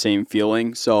that same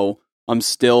feeling. So I'm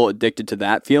still addicted to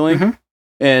that feeling.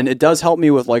 And it does help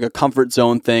me with like a comfort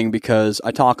zone thing because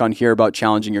I talk on here about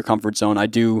challenging your comfort zone. I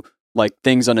do like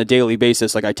things on a daily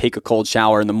basis. Like I take a cold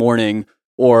shower in the morning,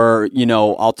 or, you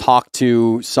know, I'll talk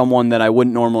to someone that I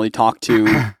wouldn't normally talk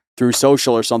to through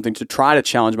social or something to try to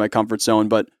challenge my comfort zone.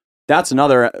 But that's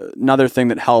another thing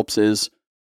that helps is,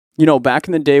 you know, back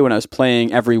in the day when I was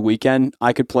playing every weekend,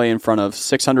 I could play in front of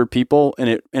 600 people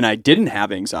and I didn't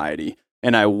have anxiety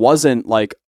and I wasn't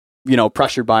like, you know,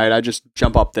 pressured by it. I just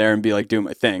jump up there and be like, do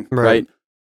my thing. Right.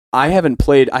 I hadn't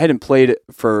played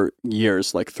for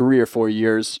years, like 3 or 4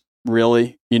 years,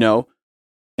 really, you know,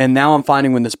 and now I'm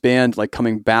finding when this band like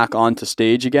coming back onto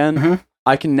stage again,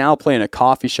 I can now play in a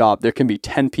coffee shop. There can be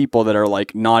 10 people that are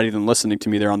like not even listening to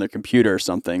me. They're on their computer or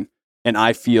something. and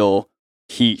I feel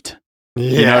heat.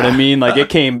 Yeah. You know what I mean? Like it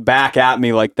came back at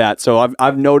me like that. So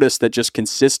I've noticed that just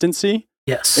consistency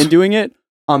Yes. in doing it,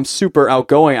 I'm super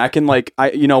outgoing. I can when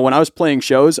I was playing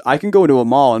shows, I can go to a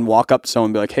mall and walk up to someone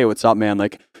and be like, "Hey, what's up, man?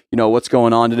 Like, what's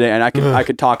going on today?" And I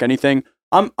could talk anything.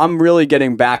 I'm really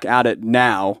getting back at it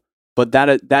now, but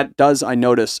that does, I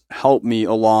notice, help me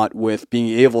a lot with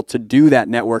being able to do that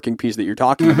networking piece that you're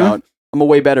talking about. I'm a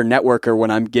way better networker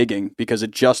when I'm gigging because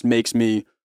it just makes me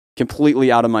completely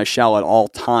out of my shell at all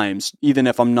times, even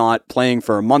if I'm not playing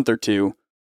for a month or two.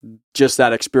 Just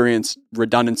that experience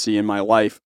redundancy in my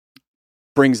life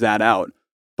brings that out.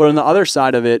 But on the other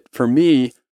side of it, for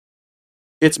me,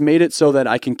 it's made it so that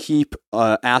I can keep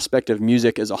an aspect of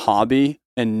music as a hobby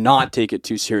and not take it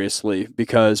too seriously,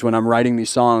 because when I'm writing these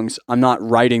songs, I'm not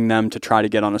writing them to try to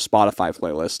get on a Spotify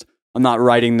playlist. I'm not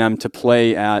writing them to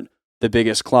play at the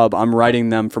biggest club. I'm writing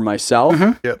them for myself.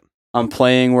 Yep. I'm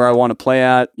playing where I want to play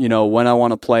at, when I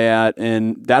want to play at.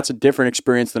 And that's a different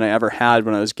experience than I ever had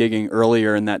when I was gigging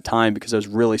earlier in that time, because I was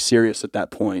really serious at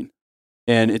that point.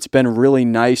 And it's been really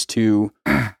nice to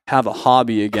have a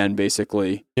hobby again,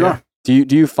 basically. Yeah. Do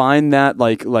you find that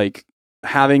like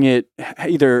having it,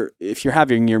 either if you're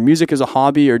having your music as a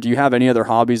hobby, or do you have any other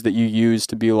hobbies that you use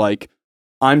to be like,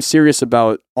 I'm serious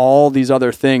about all these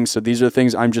other things, so these are the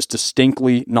things I'm just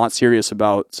distinctly not serious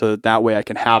about, so that way I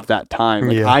can have that time.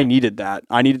 Like, I needed that.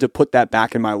 I needed to put that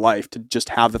back in my life to just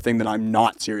have the thing that I'm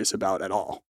not serious about at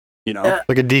all.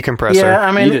 Like a decompressor. Yeah,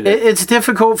 I mean, it's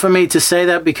difficult for me to say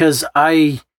that because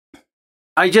I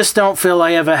just don't feel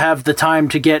I ever have the time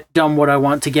to get done what I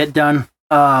want to get done.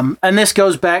 And this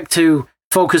goes back to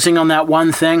focusing on that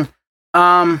one thing.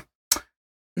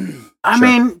 I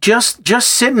mean, just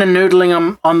sitting and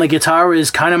noodling on the guitar is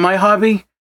kind of my hobby.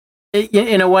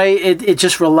 In a way, it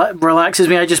just relaxes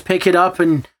me. I just pick it up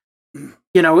and,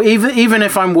 even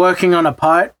if I'm working on a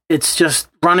part, it's just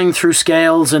running through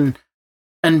scales and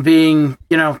being,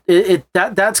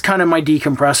 that's kind of my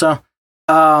decompressor.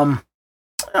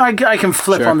 I can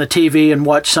flip on the TV and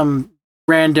watch some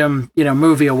random,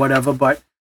 movie or whatever, but,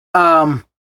 I'm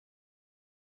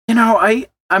in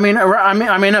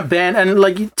a band, and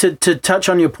like to touch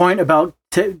on your point about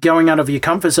going out of your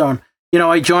comfort zone.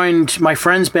 I joined my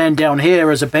friend's band down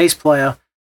here as a bass player,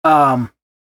 and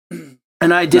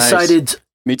I decided. Nice.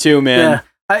 Me too, man.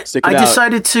 Yeah, I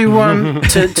decided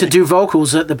to do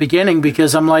vocals at the beginning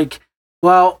because I'm like,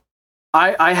 well,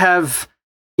 I have,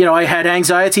 I had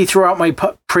anxiety throughout my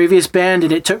previous band,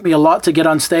 and it took me a lot to get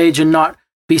on stage and not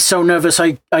be so nervous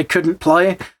I couldn't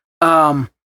play.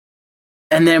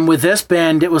 And then with this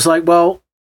band, it was like, well,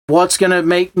 what's going to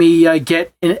make me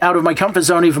get out of my comfort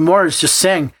zone even more is just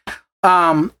sing.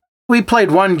 We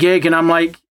played one gig, and I'm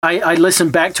like, I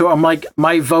listened back to it. I'm like,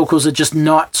 my vocals are just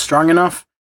not strong enough.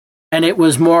 And it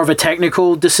was more of a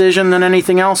technical decision than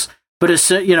anything else. But it's,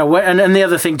 and the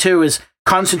other thing too is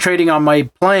concentrating on my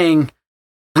playing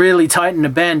really tightened the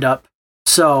band up.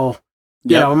 So,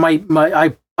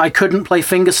 I couldn't play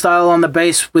fingerstyle on the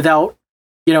bass without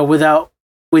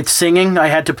with singing. I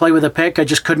had to play with a pick. I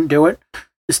just couldn't do it.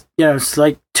 It's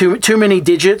like too many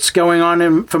digits going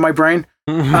on for my brain.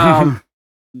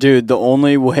 Dude, the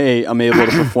only way I'm able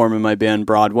to perform in my band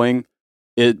Broadwing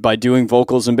by doing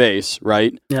vocals and bass,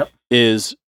 right? Yep.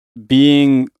 Is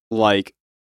being like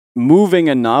moving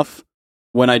enough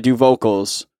when I do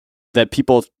vocals that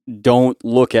people don't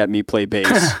look at me play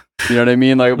bass. You know what I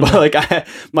mean?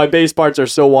 My bass parts are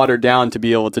so watered down to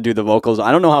be able to do the vocals.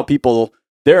 I don't know how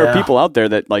there are people out there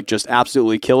that like just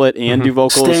absolutely kill it and do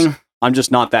vocals. Sting. I'm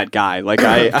just not that guy. Like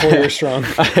You're strong.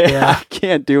 I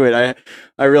can't do it.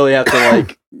 I really have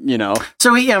to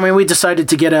So we decided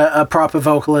to get a proper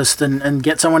vocalist and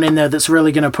get someone in there that's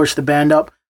really going to push the band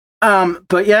up.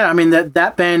 But yeah, I mean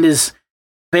that band is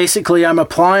basically, I'm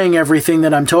applying everything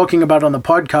that I'm talking about on the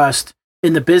podcast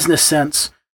in the business sense.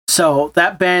 So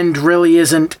that band really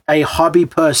isn't a hobby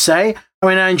per se. I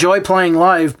mean, I enjoy playing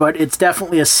live, but it's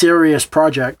definitely a serious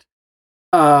project.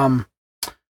 So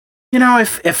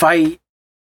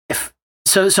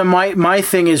my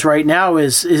thing is right now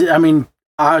is I mean,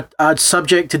 our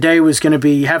subject today was going to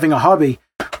be having a hobby.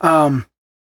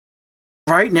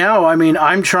 Right now, I mean,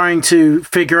 I'm trying to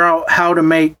figure out how to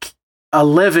make a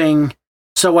living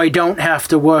so I don't have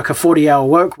to work a 40-hour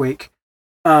work week.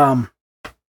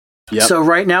 So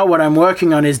right now what I'm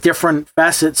working on is different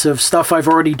facets of stuff I've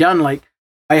already done. Like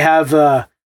I have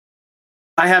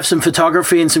some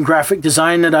photography and some graphic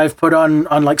design that I've put on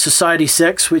like Society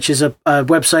 6, which is a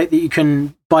website that you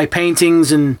can buy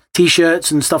paintings and t-shirts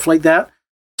and stuff like that.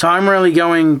 So I'm really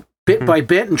going bit by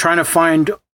bit and trying to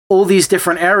find all these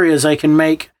different areas I can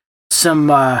make some,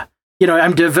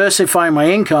 I'm diversifying my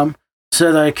income,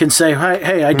 so that I can say,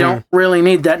 hey, I don't really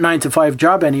need that 9-to-5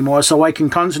 job anymore, so I can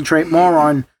concentrate more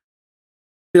on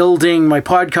building my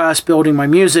podcast, building my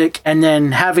music, and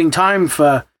then having time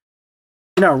for,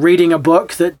 reading a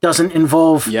book that doesn't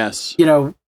involve,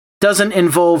 doesn't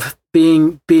involve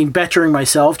being bettering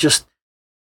myself, just,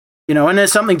 and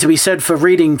there's something to be said for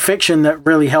reading fiction that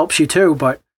really helps you too,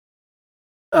 but,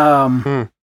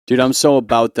 Dude, I'm so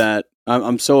about that.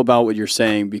 I'm so about what you're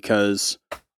saying, because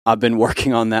I've been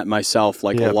working on that myself, a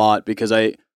lot, because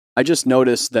I just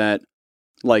noticed that,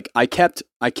 I kept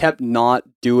not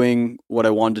doing what I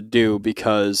wanted to do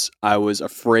because I was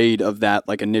afraid of that,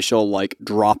 initial,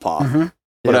 drop off. Mm-hmm.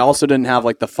 But I also didn't have,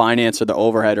 the finance or the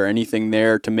overhead or anything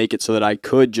there to make it so that I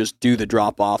could just do the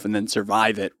drop off and then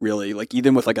survive it, really.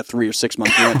 Even with, a 3 or 6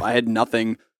 month ramp, I had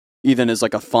nothing even as,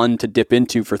 a fund to dip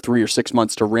into for 3 or 6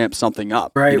 months to ramp something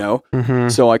up, right. Mm-hmm.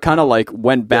 So I kind of,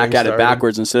 went back at it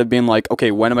backwards. Instead of being okay,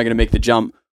 when am I going to make the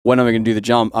jump? When am I going to do the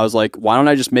jump? I was like, why don't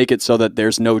I just make it so that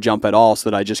there's no jump at all, so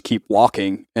that I just keep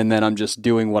walking, and then I'm just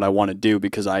doing what I want to do,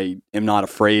 because I am not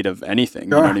afraid of anything.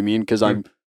 Sure. You know what I mean? Because I'm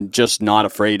just not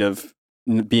afraid of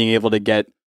being able to get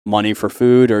money for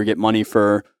food or get money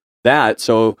for that.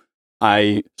 So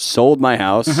I sold my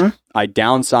house. Mm-hmm. I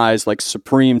downsized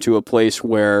supreme to a place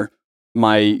where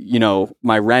my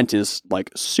rent is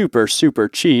super, super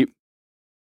cheap.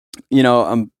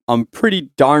 I'm pretty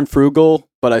darn frugal,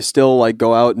 but I still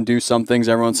go out and do some things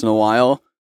every once in a while.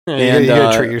 Yeah, and you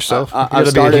gotta treat yourself. You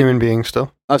gotta be a human being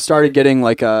still. I've started getting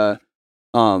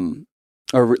an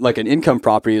income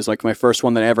property is my first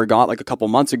one that I ever got a couple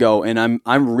months ago, and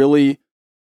I'm really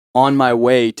on my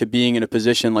way to being in a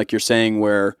position you're saying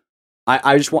where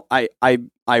I just want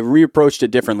I reapproached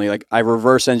it differently. I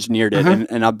reverse engineered it,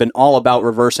 and I've been all about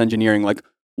reverse engineering.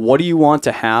 What do you want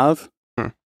to have,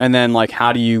 and then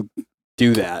how do you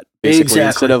do that basically, exactly.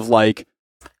 instead of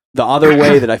the other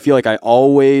way that I feel I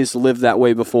always lived that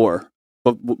way before.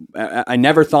 But I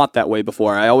never thought that way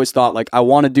before. I always thought I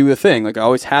want to do a thing. I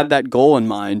always had that goal in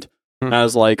mind. And I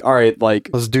was all right,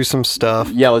 let's do some stuff.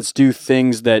 Yeah, let's do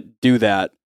things that do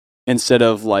that, instead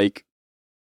of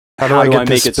how do I get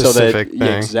make it so that thing?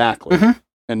 Yeah, exactly.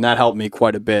 And that helped me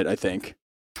quite a bit, I think.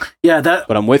 Yeah,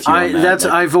 but I'm with you on that.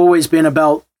 I've always been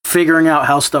about figuring out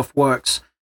how stuff works.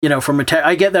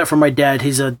 I get that from my dad.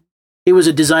 He was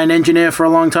a design engineer for a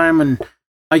long time, and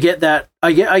I get that.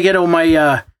 I get all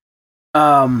my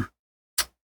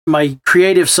my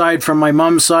creative side from my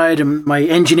mom's side and my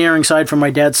engineering side from my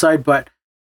dad's side. But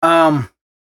I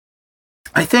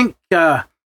think I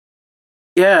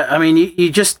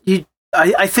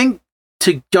think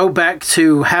to go back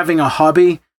to having a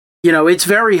hobby, it's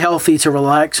very healthy to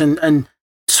relax and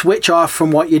switch off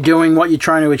from what you're doing, what you're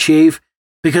trying to achieve,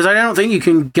 because I don't think you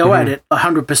can go at it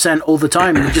 100% all the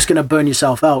time. You're just going to burn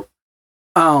yourself out.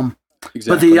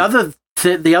 Exactly.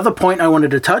 But the other point I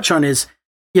wanted to touch on is,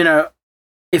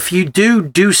 if you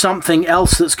do something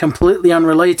else that's completely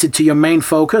unrelated to your main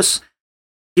focus,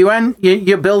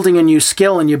 you're building a new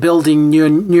skill and you're building new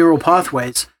neural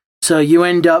pathways. So you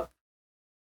end up,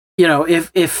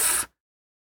 if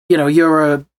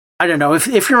you're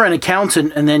if you're an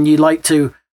accountant and then you like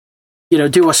to,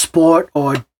 do a sport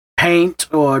or paint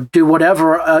or do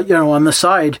whatever, on the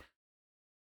side,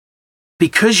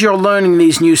 because you're learning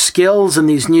these new skills and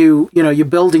these new, you're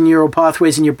building neural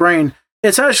pathways in your brain,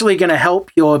 it's actually going to help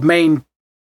your main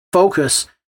focus,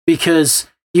 because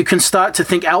you can start to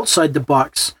think outside the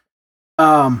box.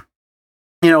 A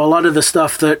lot of the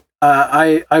stuff that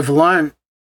I've learned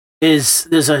is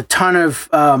there's a ton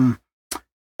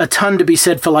to be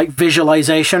said for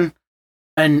visualization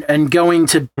and going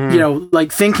to,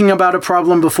 thinking about a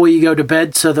problem before you go to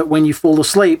bed, so that when you fall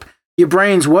asleep, your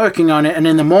brain's working on it. And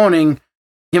in the morning,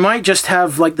 you might just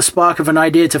have the spark of an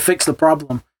idea to fix the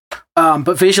problem.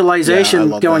 But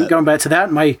visualization, going back to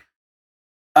that,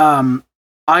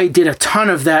 I did a ton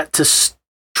of that to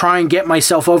try and get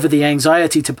myself over the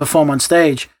anxiety to perform on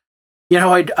stage.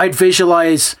 I'd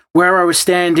visualize where I was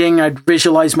standing. I'd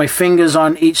visualize my fingers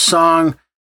on each song.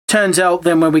 Turns out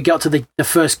then when we got to the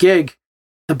first gig,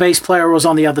 the bass player was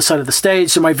on the other side of the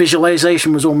stage, so my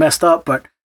visualization was all messed up. But,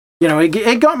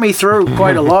 it got me through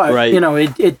quite a lot. Right.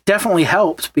 It definitely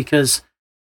helped, because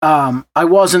I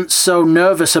wasn't so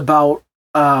nervous about,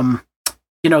 the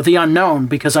unknown,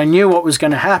 because I knew what was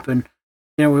going to happen.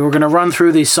 We were going to run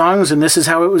through these songs, and this is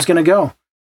how it was going to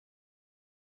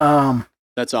go.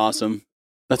 That's awesome.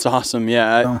 That's awesome.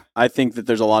 Yeah, I think that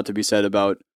there's a lot to be said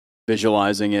about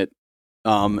visualizing it.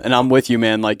 And I'm with you,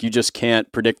 man. You just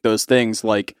can't predict those things.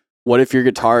 What if your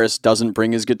guitarist doesn't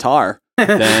bring his guitar?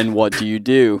 Then what do you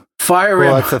do? Fire him.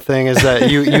 Well, that's the thing, is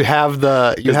that you have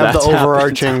the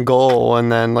overarching goal,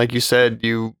 and then, like you said,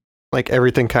 you like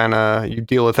everything kind of, you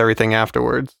deal with everything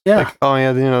afterwards. Yeah. Like, oh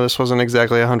yeah, this wasn't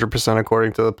exactly 100%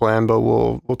 according to the plan, but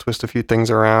we'll twist a few things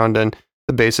around, and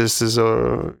the basis is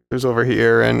over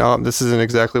here, and this isn't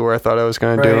exactly where I thought I was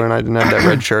going to do, and I didn't have that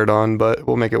red shirt on, but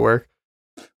we'll make it work.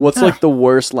 What's like the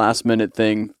worst last minute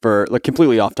thing for, like,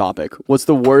 completely off topic? What's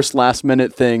the worst last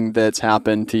minute thing that's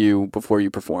happened to you before you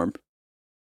perform?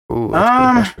 Ooh, that's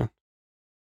a good question.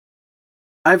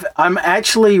 I'm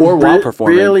actually Or while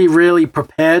performing. really, really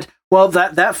prepared. Well,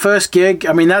 that first gig,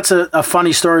 I mean, that's a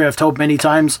funny story I've told many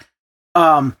times.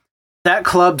 That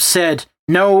club said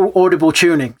no audible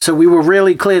tuning, so we were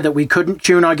really clear that we couldn't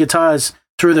tune our guitars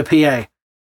through the PA.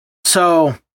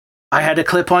 So I had a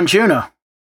clip-on tuner,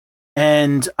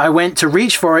 and I went to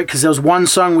reach for it because there was one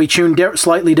song we tuned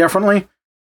slightly differently,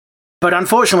 but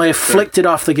unfortunately I flicked it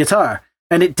off the guitar,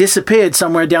 and it disappeared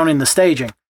somewhere down in the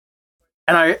staging.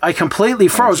 And I completely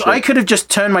froze. I could have just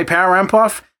turned my power amp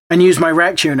off and used my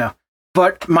rack tuner,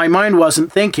 but my mind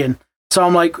wasn't thinking. So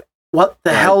I'm like, what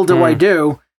the hell do I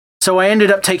do? So I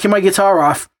ended up taking my guitar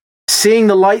off, seeing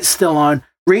the lights still on,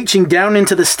 reaching down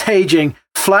into the staging,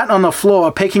 flat on the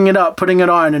floor, picking it up, putting it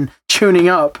on, and tuning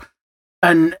up.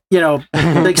 And,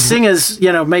 the singers,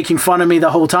 making fun of me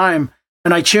the whole time.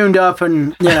 And I tuned up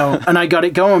and, and I got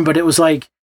it going. But it was like,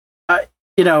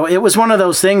 it was one of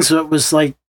those things that was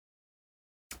like,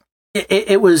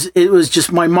 it was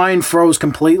just, my mind froze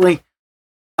completely.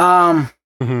 Yeah.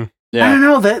 I don't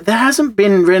know, there hasn't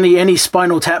been really any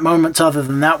Spinal Tap moments other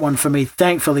than that one for me,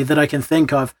 thankfully, that I can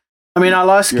think of. I mean, our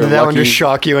last Did that one just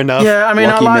shock you enough? Yeah, I mean,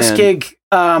 our Lucky last man. gig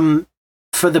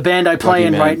for the band I play Lucky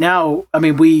in man. right now, I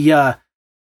mean,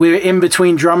 we're in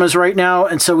between drummers right now,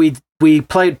 and so we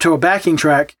played to a backing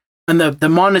track, and the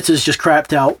monitors just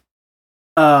crapped out.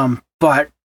 But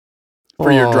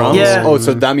For your drums? Yeah. Oh,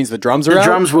 so that means the drums are the out?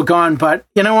 drums were gone, but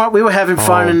you know what? We were having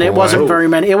fun, and it boy. wasn't very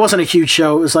many. It wasn't a huge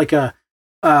show. It was like it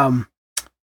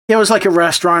was like a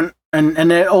restaurant,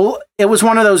 and it was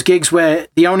one of those gigs where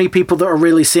the only people that are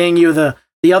really seeing you are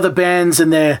the other bands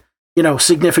and their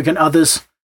significant others,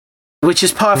 which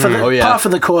is par for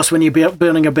the course when you're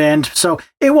building a band. So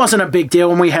it wasn't a big deal,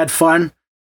 and we had fun.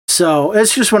 So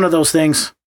it's just one of those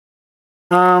things.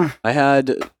 I've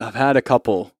had a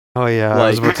couple. Oh yeah, I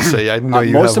was about to say. I know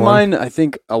you most have of one. mine, I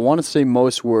think, I want to say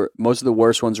most of the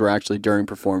worst ones were actually during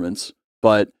performance.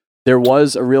 But there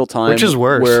was a real time Which is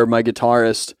worse? where my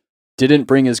guitarist didn't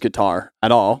bring his guitar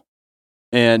at all,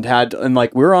 and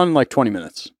like we were on like 20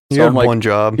 minutes. You So had I'm like, one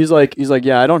job. he's like,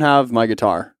 yeah, I don't have my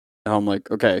guitar. And I'm like,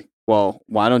 okay, well,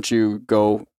 why don't you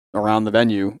go around the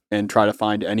venue and try to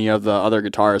find any of the other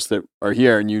guitarists that are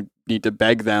here, and you need to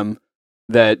beg them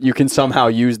that you can somehow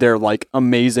use their like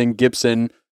amazing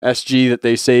Gibson SG that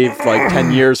they saved like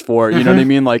 10 years for. You know what I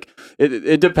mean? Like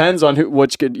it depends on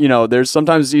which could, there's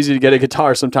sometimes it's easy to get a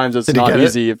guitar, sometimes it's Did he not get it?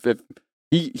 easy. If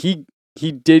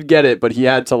he did get it, but he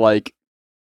had to like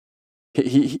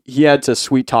he had to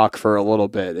sweet talk for a little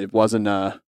bit. It was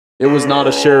not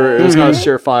a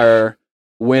surefire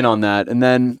win on that. And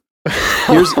then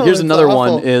here's That's another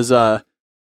awful. one is all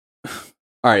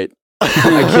right. I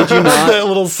kid you not. That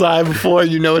little sigh before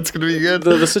it's going to be good.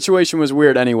 The situation was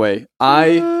weird anyway.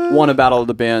 I won a battle of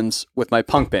the bands with my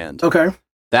punk band. Okay.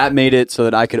 That made it so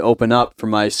that I could open up for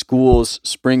my school's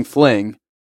Spring Fling,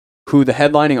 who the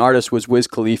headlining artist was Wiz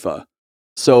Khalifa.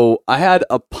 So I had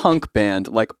a punk band,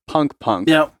 like punk,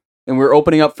 Yep. and we were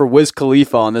opening up for Wiz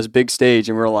Khalifa on this big stage,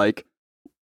 and we're like,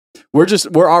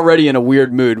 we're already in a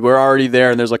weird mood. We're already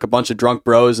there, and there's like a bunch of drunk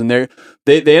bros, and they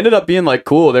ended up being like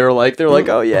cool. They were like,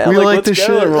 oh yeah, We like let's this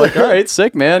go. shit. And we're like, all right,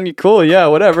 sick, man, you cool, yeah,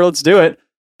 whatever, let's do it.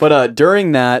 But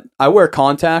during that, I wear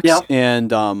contacts, Yep.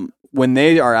 and when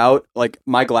they are out, like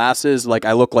my glasses, like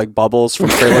I look like Bubbles from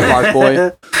Trailer Park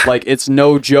Boy. Like it's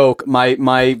no joke.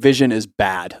 My vision is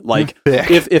bad. Like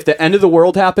Thick. if the end of the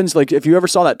world happens, like if you ever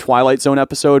saw that Twilight Zone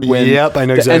episode when Yep, I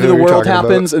know the exactly end of the what you're world talking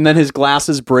about. happens and then his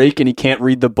glasses break and he can't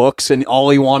read the books and all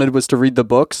he wanted was to read the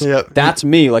books. Yep. That's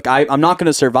me. Like I'm not going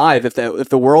to survive if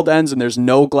the world ends and there's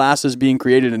no glasses being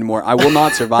created anymore. I will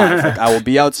not survive. Like I will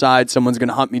be outside. Someone's going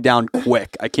to hunt me down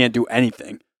quick. I can't do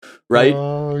anything. Right?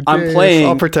 Oh, I'm Dave, playing,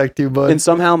 I'll protect you, bud. And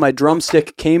somehow my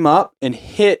drumstick came up and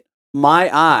hit my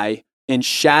eye and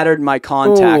shattered my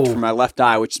contact Ooh. for my left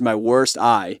eye, which is my worst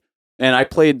eye. And I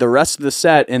played the rest of the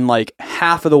set, and like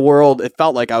half of the world, it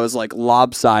felt like I was like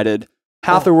lopsided.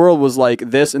 Half the world was like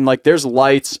this, and like there's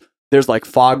lights, there's like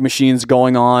fog machines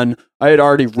going on. I had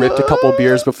already ripped a couple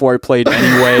beers before I played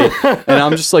anyway. And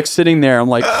I'm just like sitting there, I'm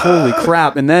like, holy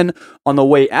crap. And then on the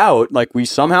way out, like we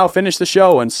somehow finished the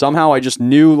show, and somehow I just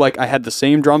knew like I had the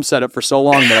same drum setup for so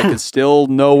long that I could still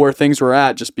know where things were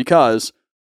at, just because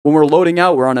when we're loading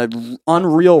out, we're on an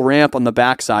unreal ramp on the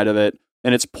backside of it.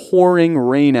 and it's pouring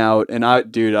rain out, and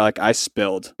I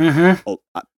spilled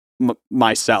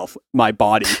myself. My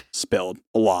body spilled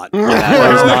a lot.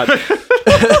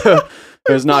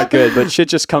 It was not good, but shit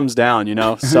just comes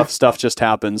down, stuff just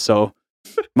happens. So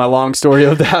my long story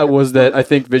of that was that I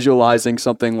think visualizing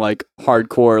something like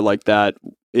hardcore like that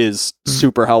is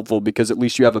super helpful, because at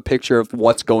least you have a picture of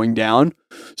what's going down.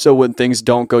 So when things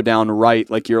don't go down right,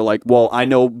 like you're like, well, I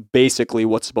know basically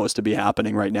what's supposed to be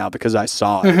happening right now because I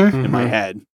saw it in my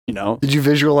head. Did you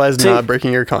visualize not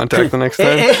breaking your contact the next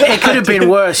time? It could have been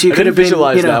worse. You could have been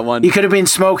that one. You could have been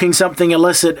smoking something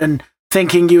illicit and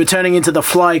thinking you were turning into the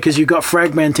Fly because you got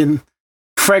fragmented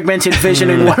vision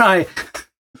in one eye.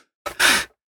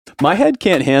 My head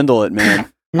can't handle it,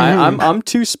 man. I'm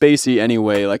too spacey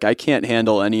anyway. Like, I can't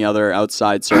handle any other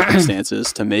outside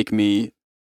circumstances to make me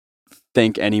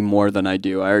think any more than I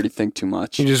do. I already think too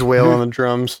much. You just wail on the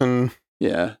drums and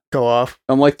go off.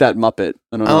 I'm like that Muppet.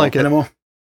 I don't know. I like Animal.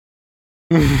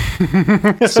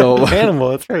 So Animal,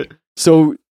 that's right.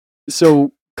 So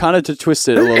kind of to twist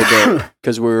it a little bit,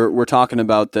 because we're talking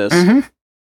about this.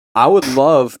 I would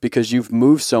love, because you've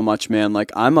moved so much, man. Like,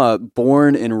 I'm a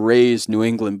born and raised New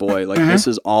England boy. Like, this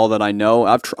is all that I know.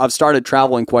 I've started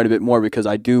traveling quite a bit more because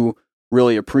I do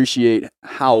really appreciate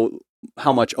how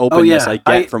much openness I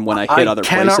get from when I hit other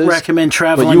places. I cannot recommend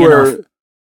traveling enough.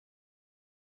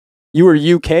 You were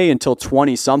UK until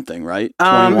 20 something, right?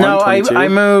 21, no, 22?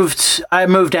 I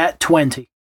moved at 20.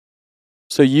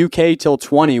 So UK till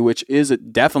 20, which is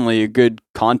definitely a good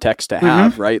context to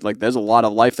have, right? Like, there's a lot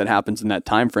of life that happens in that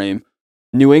time frame.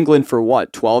 New England for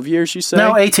what, 12 years, you say?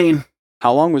 No, 18.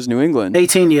 How long was New England?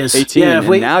 18 years. 18, and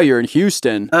now you're in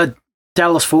Houston.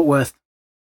 Dallas, Fort Worth.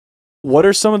 What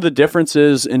are some of the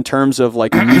differences in terms of,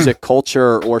 like, music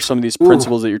culture or some of these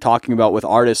principles that you're talking about with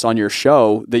artists on your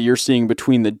show that you're seeing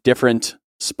between the different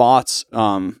spots?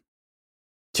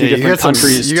 Two different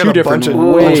countries, two different,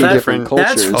 way different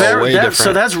cultures.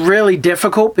 So that's really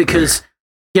difficult because,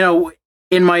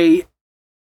 in my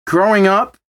growing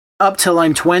up till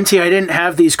I'm 20, I didn't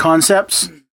have these concepts.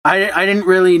 I didn't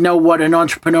really know what an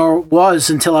entrepreneur was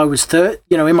until I was in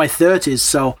my 30s.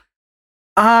 So,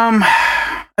 and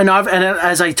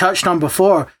as I touched on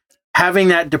before, having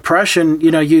that depression,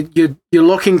 you're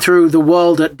looking through the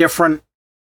world at different,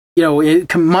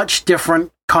 much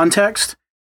different context.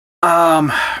 I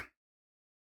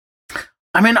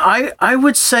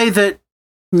would say that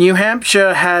New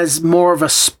Hampshire has more of a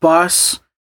sparse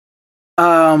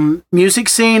music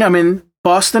scene. I mean,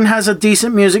 Boston has a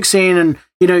decent music scene, and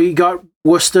you got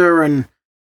Worcester and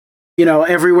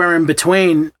everywhere in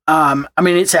between.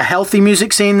 It's a healthy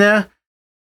music scene there.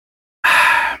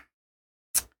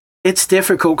 It's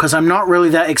difficult because I'm not really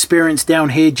that experienced down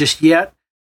here just yet.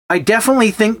 I definitely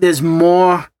think there's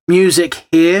more music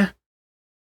here.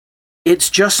 It's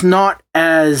just not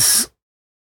as...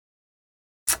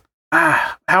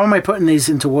 how am I putting these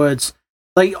into words?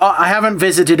 Like, I haven't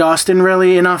visited Austin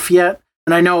really enough yet,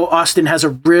 and I know Austin has a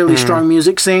really strong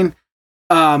music scene,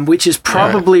 which is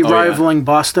probably rivaling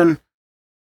Boston.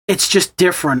 It's just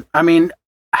different. I mean,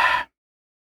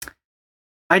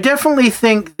 I definitely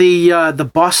think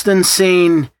the Boston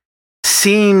scene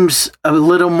seems a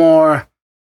little more...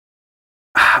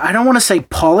 I don't want to say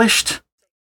polished,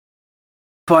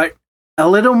 but a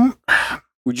little...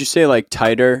 Would you say like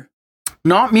tighter?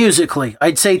 Not musically.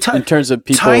 I'd say in terms of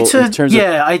people. Tighter, in terms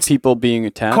of people being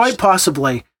attached. Quite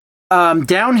possibly.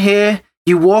 Down here,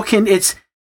 you walk in. It's,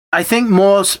 I think,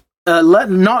 more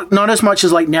not as much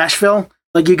as like Nashville.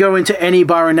 Like, you go into any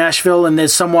bar in Nashville, and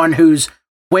there's someone who's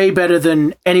way better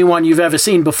than anyone you've ever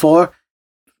seen before.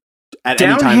 At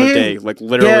down any time here, of day, like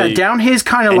literally. Yeah, down here's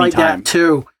kind of like that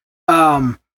too.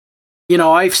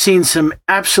 I've seen some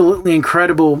absolutely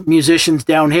incredible musicians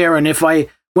down here, and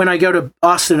when I go to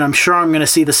Austin, I'm sure I'm going to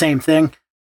see the same thing.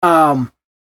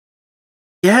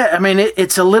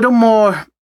 It's a little more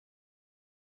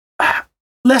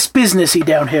less businessy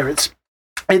down here.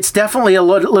 It's definitely a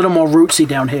little more rootsy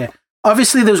down here.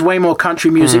 Obviously, there's way more country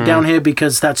music down here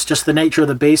because that's just the nature of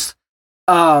the beast.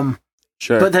 Sure.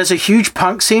 But there's a huge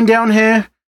punk scene down here.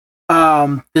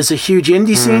 There's a huge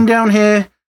indie scene down here.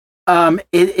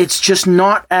 It's just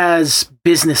not as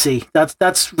businessy.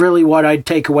 That's really what I'd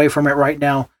take away from it right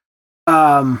now.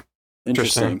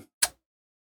 Interesting.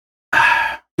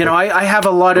 I have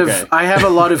a lot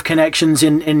of connections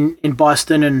in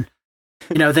Boston, and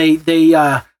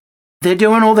they're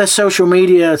doing all their social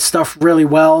media stuff really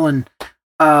well, and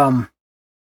I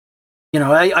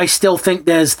still think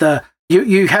there's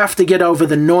you have to get over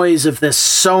the noise of there's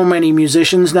so many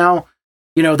musicians now.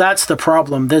 That's the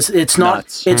problem. It's not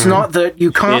that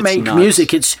you can't make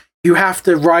music. It's you have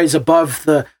to rise above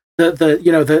the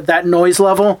that noise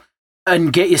level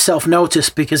and get yourself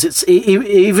noticed, because it's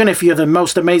even if you're the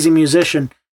most amazing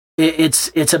musician,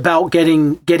 it's about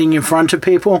getting in front of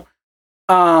people.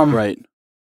 Right.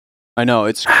 I know,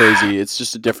 it's crazy. It's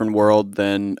just a different world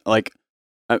than like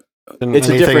it's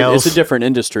a different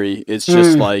industry. It's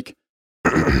just like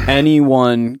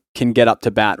anyone can get up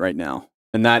to bat right now.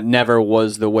 And that never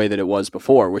was the way that it was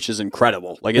before, which is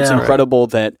incredible. Like, it's incredible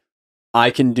that I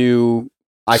can pay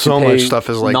much stuff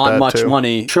is like not that much too.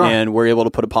 money, and we're able to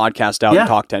put a podcast out and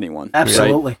talk to anyone.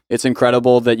 Absolutely. Right? It's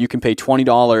incredible that you can pay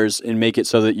 $20 and make it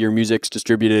so that your music's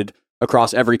distributed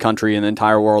across every country in the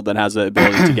entire world that has the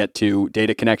ability to get to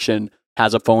data connection,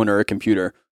 has a phone or a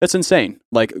computer. That's insane.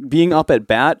 Like, being up at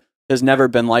bat has never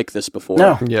been like this before.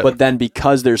 No. Yep. But then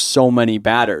because there's so many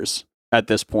batters at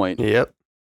this point, Yep.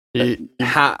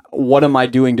 what am I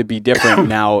doing to be different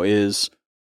now is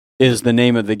the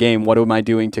name of the game. What am I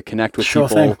doing to connect with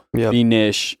people, be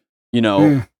niche? You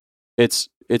know, it's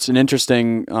an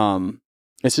interesting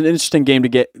game to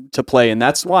get to play. And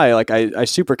that's why, like, I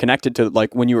super connected to,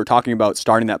 like, when you were talking about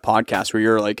starting that podcast where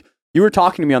you were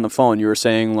talking to me on the phone, you were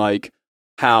saying like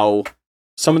how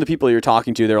some of the people you're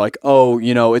talking to, they're like, oh,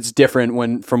 you know, it's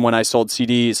different from when I sold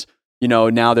CDs. You know,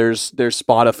 now there's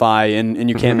Spotify and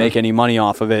you can't make any money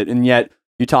off of it. And yet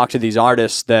you talk to these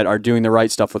artists that are doing the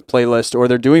right stuff with playlist, or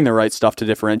they're doing the right stuff to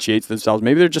differentiate themselves.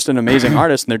 Maybe they're just an amazing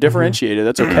artist and they're differentiated.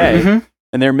 That's okay.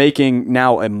 And they're making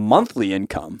now a monthly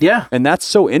income. Yeah. And that's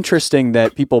so interesting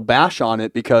that people bash on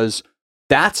it, because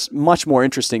that's much more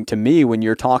interesting to me when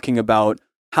you're talking about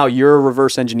how you're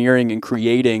reverse engineering and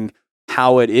creating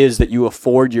how it is that you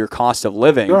afford your cost of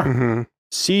living. Sure.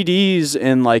 CDs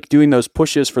and like doing those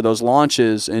pushes for those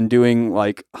launches and doing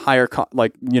like higher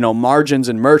margins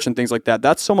and merch and things like that.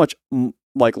 That's so much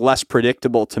like less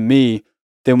predictable to me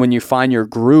than when you find your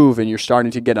groove and you're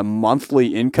starting to get a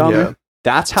monthly income. Yeah.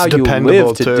 That's how you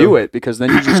live to do it, because then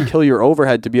you just kill your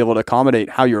overhead to be able to accommodate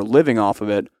how you're living off of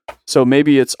it. So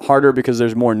maybe it's harder because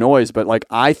there's more noise, but like,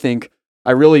 I think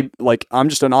I'm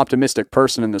just an optimistic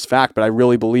person in this fact, but I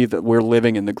really believe that we're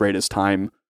living in the greatest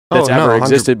time that's ever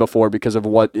existed before because of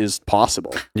what is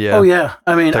possible. Yeah. Oh yeah.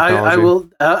 I mean, I will.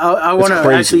 I want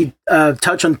to actually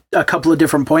touch on a couple of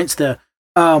different points there.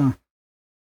 One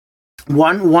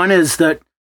is that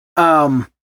I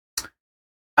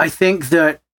think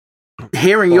that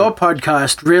hearing your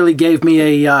podcast really gave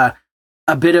me a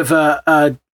bit of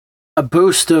a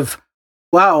boost of,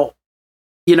 wow,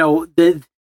 you know,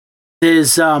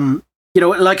 there's you know,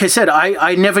 like I said,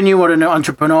 I never knew what an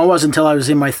entrepreneur was until I was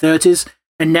in my 30s.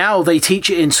 And now they teach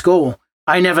it in school.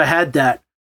 I never had that.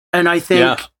 And I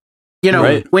think, you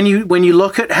know, when you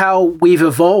look at how we've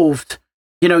evolved,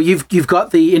 you know, you've got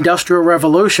the Industrial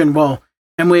Revolution, well,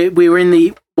 and we're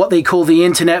in what they call the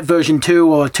Internet version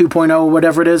 2 or 2.0 or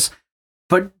whatever it is.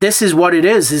 But this is what it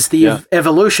is the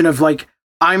evolution of, like,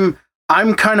 I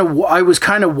was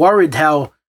kind of worried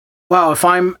how, wow, if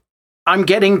I'm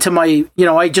getting to my, you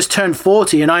know, I just turned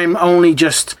 40 and I'm only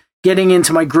just getting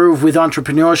into my groove with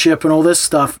entrepreneurship and all this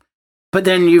stuff. But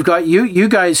then you've got you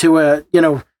guys who are, you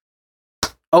know,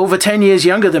 over 10 years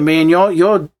younger than me, and you're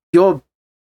you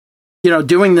know,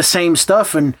 doing the same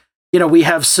stuff. And, you know, we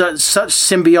have such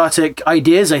symbiotic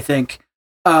ideas, I think.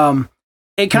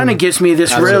 It kind of gives me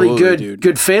this really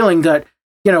good feeling that,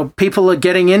 you know, people are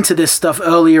getting into this stuff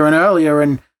earlier and earlier.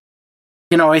 And,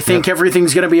 you know, I think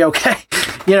everything's going to be okay.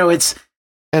 You know, it's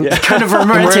kind of a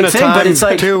romantic thing, but it's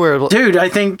like, dude, I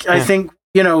think,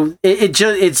 you know,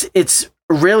 it's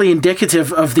really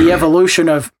indicative of the evolution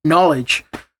of knowledge,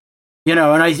 you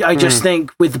know, and I just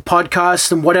think with the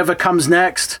podcast and whatever comes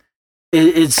next,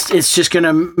 it's just going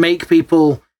to make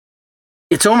people,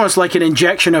 it's almost like an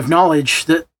injection of knowledge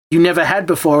that you never had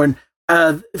before. And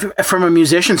from a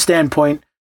musician standpoint,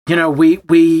 you know,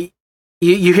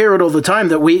 you hear it all the time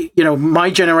that you know, my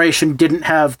generation didn't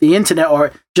have the internet, or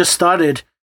it just started,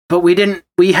 but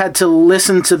we had to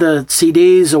listen to the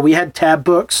CDs, or we had tab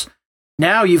books.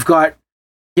 Now you've got,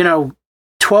 you know,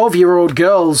 12-year-old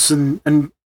girls and,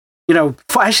 you know,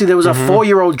 actually there was a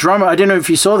 4-year-old drummer. I don't know if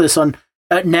you saw this at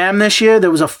NAMM this year.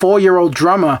 There was a 4-year-old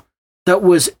drummer that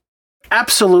was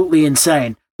absolutely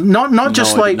insane. Not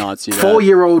just like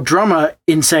 4-year-old drummer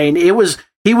insane. He was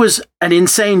an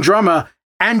insane drummer,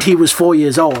 and he was 4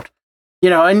 years old. You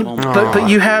know, and but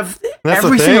you have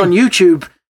everything on YouTube.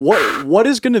 What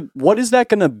is that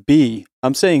gonna be?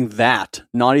 I'm saying that,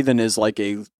 not even as like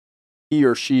a he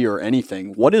or she or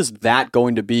anything. What is that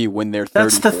going to be when they're 34?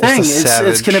 That's the thing.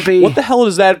 It's going to be. What the hell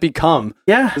does that become?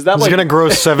 Yeah, is that he's going to grow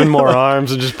 7 more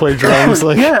arms and just play drums?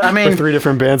 Like, yeah, I mean, for 3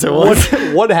 different bands at once.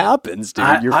 What happens,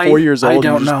 dude? You're 4 years old. I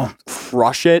don't know.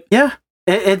 Crush it. Yeah,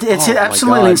 it's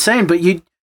absolutely insane.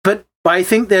 But But I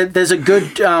think that there's a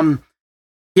good,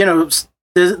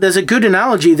 there's a good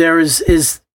analogy there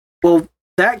is, well,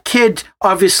 that kid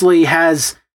obviously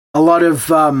has a lot of,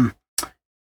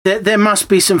 there must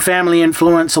be some family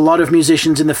influence, a lot of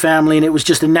musicians in the family, and it was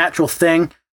just a natural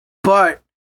thing. But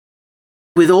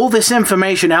with all this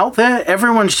information out there,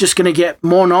 everyone's just going to get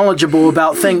more knowledgeable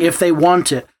about things if they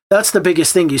want it. That's the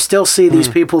biggest thing. You still see these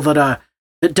people that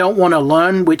don't want to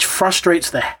learn, which frustrates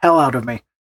the hell out of me.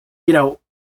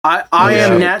 I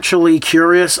am naturally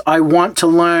curious. I want to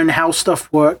learn how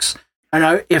stuff works,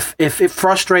 and if it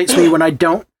frustrates me when I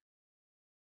don't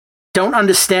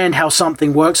understand how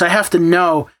something works, I have to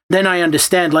know. Then I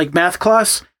understand. Like math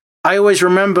class, I always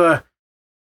remember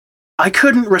I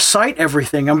couldn't recite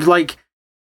everything. I'm like,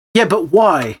 yeah, but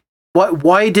why?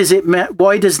 Why does it?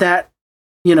 Why does that?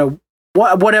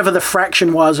 Whatever the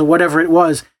fraction was or whatever it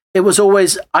was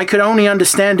always, I could only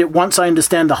understand it once I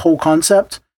understand the whole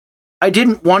concept. I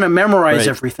didn't want to memorize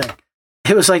everything.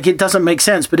 It was like, it doesn't make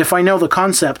sense. But if I know the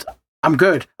concept, I'm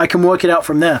good. I can work it out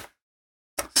from there.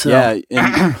 So. Yeah,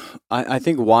 and I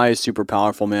think why is super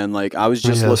powerful, man. Like, I was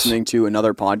just listening to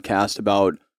another podcast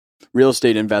about real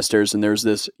estate investors, and there's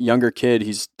this younger kid.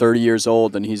 He's 30 years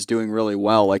old, and he's doing really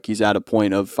well. Like, he's at a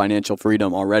point of financial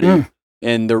freedom already.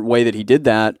 And the way that he did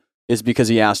that is because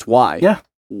he asked why. Yeah.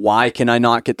 Why can I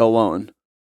not get the loan?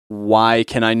 Why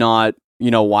can I not,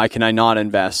 why can I not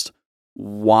invest?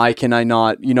 Why can I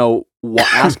not,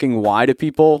 asking why to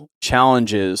people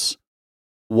challenges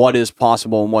what is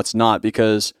possible and what's not,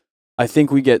 because I think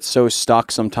we get so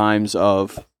stuck sometimes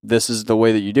of this is the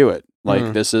way that you do it.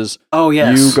 Like this is,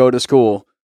 you go to school,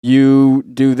 you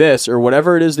do this, or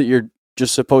whatever it is that you're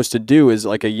just supposed to do is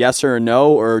like a yes or a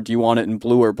no, or do you want it in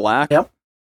blue or black? Yep.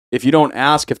 If you don't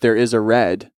ask if there is a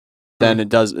red, then it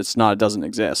doesn't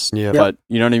exist. Yeah. But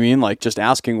you know what I mean? Like just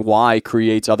asking why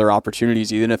creates other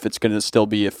opportunities, even if it's going to still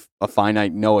be a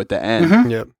finite no at the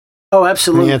end. Yep. Oh,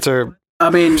 absolutely.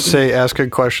 Ask good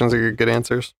questions or get good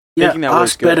answers. Yeah,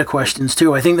 ask better questions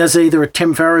too. I think that's either a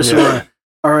Tim Ferriss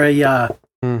or a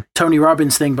Tony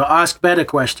Robbins thing, but ask better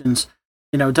questions.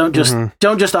 Don't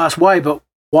just ask why, but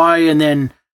why, and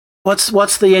then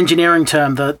what's the engineering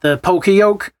term? The poker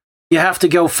yoke? You have to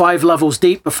go 5 levels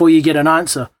deep before you get an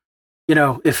answer.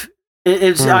 If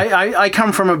it's I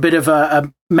come from a bit of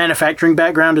a manufacturing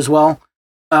background as well,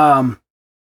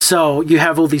 so you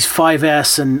have all these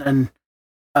 5S and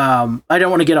I don't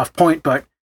want to get off point, but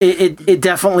it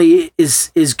definitely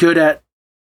is good at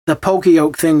the poker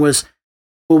yoke thing. Was,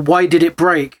 well, why did it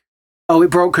break? Oh, it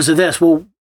broke because of this. Well,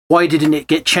 why didn't it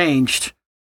get changed?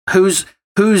 Whose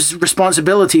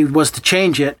responsibility was to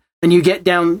change it? And you get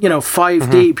down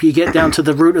 5 deep, you get down to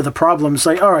the root of the problem. It's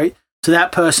like, all right, so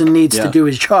that person needs to do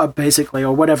his job, basically,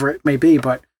 or whatever it may be.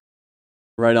 But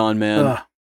right on, man.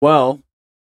 Well,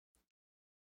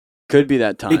 could be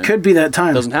that time. It could be that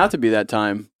time. It doesn't have to be that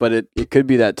time, but it could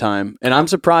be that time. And I'm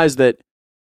surprised that,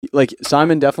 like,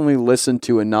 Simon definitely listened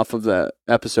to enough of the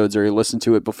episodes, or he listened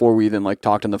to it before we even like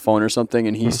talked on the phone or something.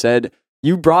 And he said,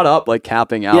 you brought up like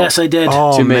capping out. Yes, I did.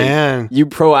 Oh, man. You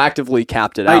proactively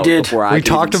capped it out. I did. Before I we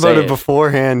talked about it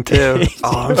beforehand too.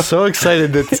 I'm so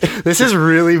excited that this has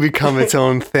really become its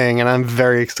own thing, and I'm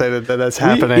very excited that that's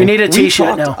happening. You need a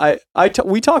t-shirt now.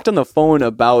 We talked on the phone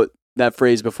about that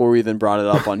phrase before we even brought it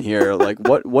up on here. Like,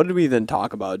 what did we then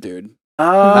talk about, dude?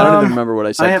 I don't even remember what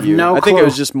I said to you. No I think clue. it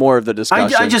was just more of the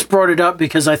discussion. I just brought it up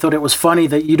because I thought it was funny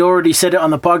that you'd already said it on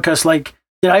the podcast. Like,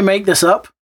 did I make this up?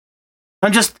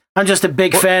 I'm just a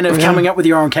big fan of coming up with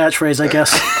your own catchphrase, I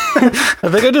guess. I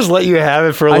think I just let you have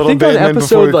it for a little bit. I think on and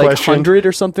episode like 100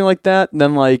 or something like that. And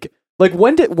then like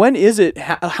when is it?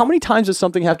 How many times does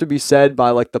something have to be said by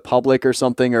like the public or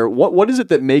something? Or what is it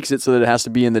that makes it so that it has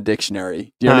to be in the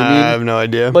dictionary? Do you know what I mean? I have no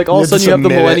idea. Like all of a sudden you have the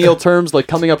millennial terms like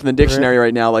coming up in the dictionary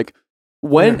right now. Like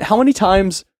how many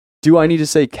times do I need to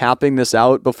say capping this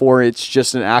out before it's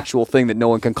just an actual thing that no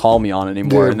one can call me on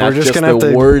anymore? Dude, and that's just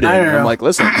the wording. I'm like,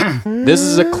 listen, this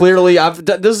is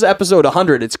this is episode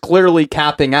 100. It's clearly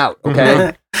capping out.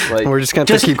 Okay, like we're just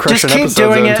gonna have to keep crushing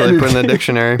episodes until they put in the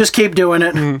dictionary. Just keep doing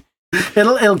it.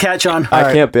 It'll catch on.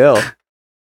 I can't bail.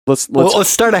 Let's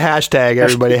start a hashtag,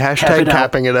 everybody. Hashtag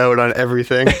capping it out on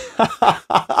everything.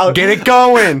 Get it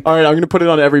going. All right, I'm going to put it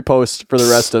on every post for the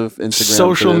rest of Instagram.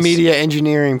 Social media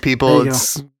engineering, people.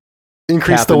 It's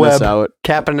increase the web.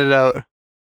 Capping it out.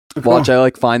 Watch, I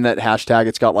like find that hashtag.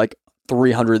 It's got like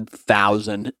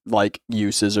 300,000 like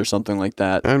uses or something like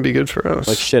that. That'd be good for us.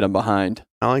 Like shit, I'm behind.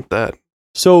 I like that.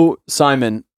 So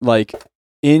Simon, like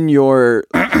in your...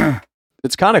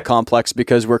 It's kind of complex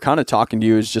because we're kind of talking to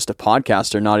you as just a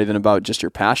podcaster, not even about just your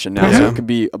passion now. Yeah. So it could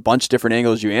be a bunch of different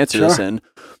angles you answer this in.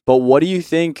 But what do you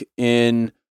think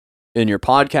in in your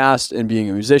podcast and being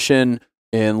a musician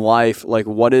in life, like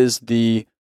what is the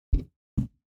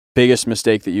biggest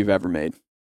mistake that you've ever made?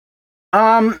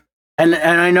 And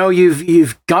I know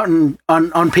you've gotten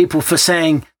on people for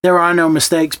saying there are no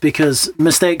mistakes because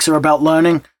mistakes are about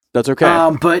learning. That's okay.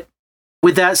 But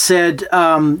with that said,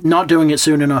 not doing it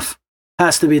soon enough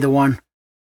has to be the one.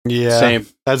 Yeah, same.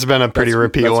 That's been a pretty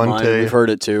repeat one mine. too. We've heard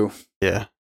it too. Yeah,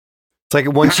 it's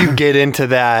like once you get into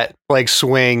that like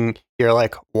swing, you're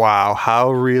like, wow,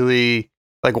 how was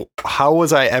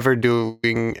I ever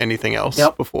doing anything else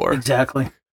before? Exactly.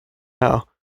 Oh,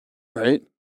 right.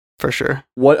 For sure.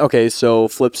 Okay, so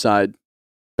flip side,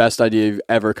 best idea you've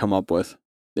ever come up with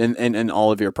in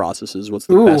all of your processes. What's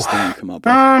the best thing you come up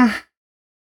with?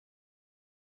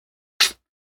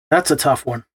 That's a tough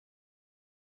one.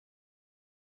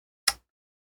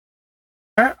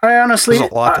 I honestly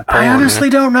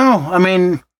don't know. I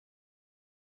mean,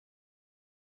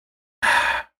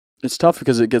 it's tough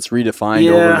because it gets redefined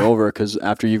over and over. Because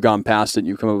after you've gone past it,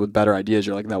 you come up with better ideas.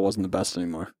 You're like, that wasn't the best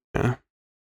anymore. Yeah.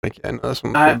 I can't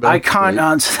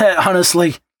answer that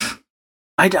honestly.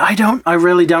 I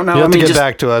really don't know. You have to get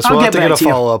back to us. We'll have to get a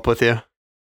follow up with you.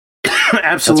 Absolutely.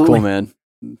 That's cool, man.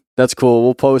 That's cool.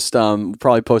 We'll post. We'll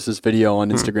probably post this video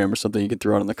on Instagram or something. You can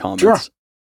throw it in the comments. Sure.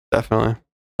 Definitely.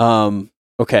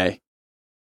 Okay.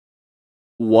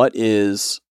 What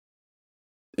is?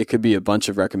 It could be a bunch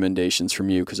of recommendations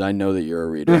from you because I know that you're a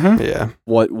reader. Mm-hmm. Yeah.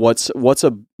 What's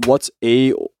a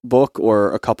book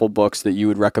or a couple books that you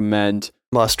would recommend?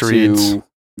 Must reads.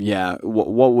 Yeah.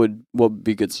 What would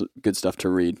be good stuff to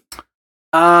read?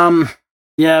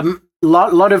 Yeah,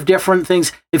 lot of different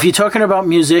things. If you're talking about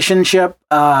musicianship,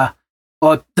 or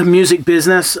the music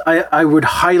business, I would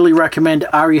highly recommend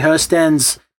Ari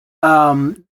Herstand's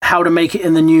How to Make It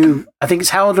in the New. I think it's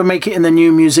How to Make It in the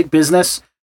New Music Business.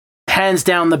 Hands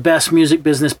down, the best music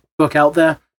business book out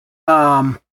there.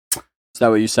 Is that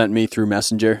what you sent me through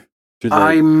Messenger?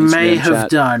 I may have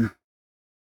done.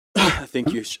 I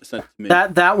think you sent it to me.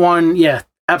 That one, yeah,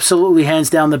 absolutely, hands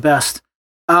down the best.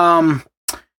 I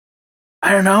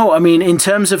don't know. I mean, in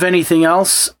terms of anything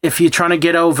else, if you're trying to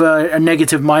get over a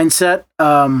negative mindset,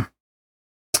 Blair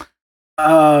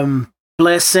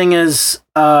Singer's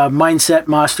Mindset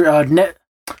Mastery,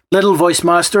 Little Voice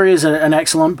Mastery is an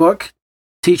excellent book.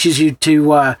 Teaches you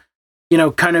to,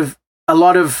 kind of a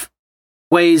lot of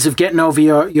ways of getting over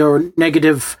your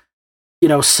negative,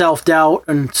 self-doubt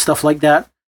and stuff like that.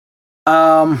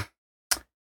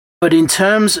 But in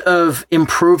terms of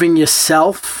improving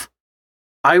yourself,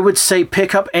 I would say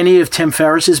pick up any of Tim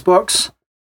Ferriss's books.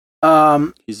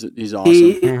 He's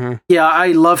awesome. Yeah,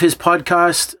 I love his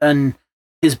podcast and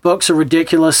his books are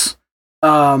ridiculous.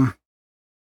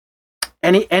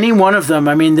 Any one of them.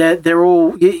 I mean, they're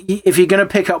all. If you're going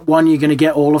to pick up one, you're going to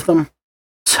get all of them.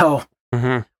 So,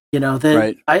 right.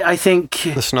 I think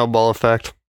the snowball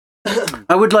effect.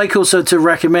 I would like also to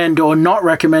recommend or not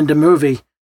recommend a movie,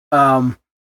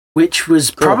 which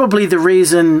was probably the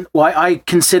reason why I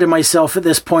consider myself at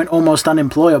this point almost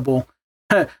unemployable,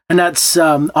 and that's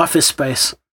Office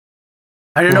Space.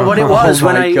 I don't know what it was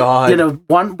when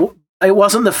it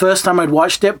wasn't the first time I'd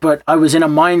watched it, but I was in a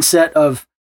mindset of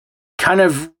kind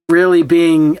of really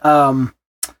being,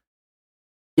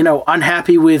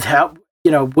 unhappy with how,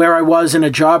 where I was in a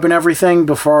job and everything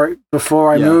before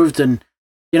I moved. And,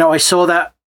 I saw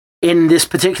that in this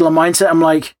particular mindset. I'm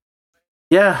like,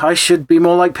 yeah, I should be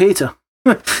more like Peter.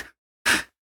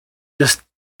 Just,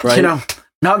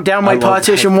 knock down my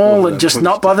partition wall and just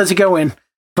not bother to go in.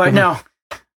 But no.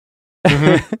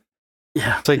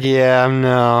 Yeah. It's like, don't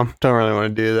really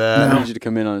want to do that. I need you to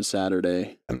come in on a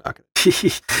Saturday. I'm not going to.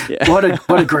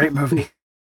 What a great movie.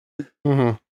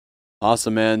 Mm-hmm.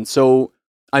 Awesome, man. So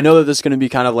I know that this is going to be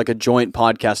kind of like a joint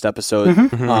podcast episode.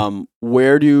 Mm-hmm.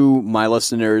 Where do my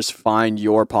listeners find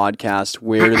your podcast?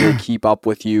 Where do they keep up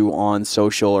with you on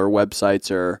social or websites,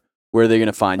 or where are they going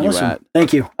to find you at?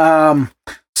 Thank you.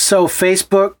 So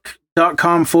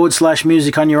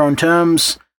facebook.com/music on your own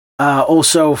terms.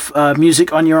 Also,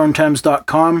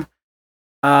 musiconyourownterms.com.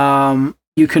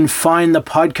 You can find the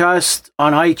podcast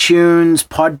on iTunes,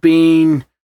 Podbean,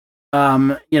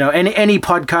 any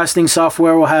podcasting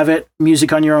software will have it.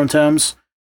 Music on Your Own Terms.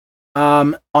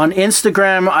 On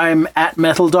Instagram, I'm at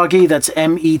Metal Doggy. That's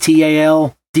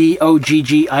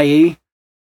METALDOGGIE.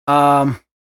 I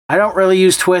don't really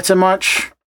use Twitter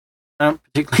much. I don't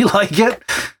particularly like it.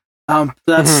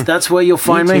 That's where you'll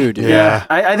find me. Too, dude. Yeah.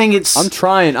 I think it's. I'm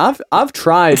trying. I've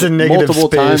tried multiple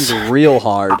times real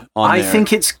hard on there. I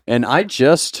think it's. And I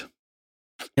just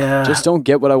don't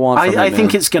get what I want. I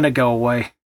think it's going to go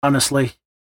away. Honestly,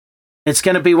 it's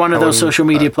going to be one of those social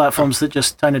media platforms that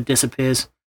just kind of disappears.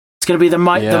 It's going to be the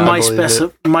I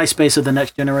believe MySpace of the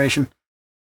next generation.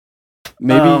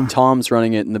 Maybe Tom's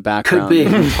running it in the background.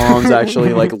 Could be. Tom's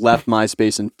actually like left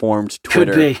MySpace and formed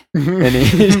Twitter. Could be. And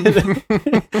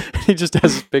he just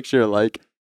has a picture like,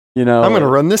 you know. I'm going to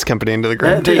run this company into the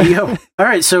ground. There you go. All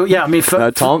right, so yeah, I mean,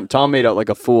 Tom made out like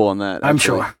a fool on that. I'm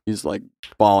actually. sure. He's like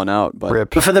balling out.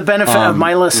 But for the benefit of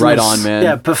my listeners. Right on, man.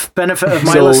 Yeah, benefit of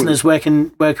my listeners, where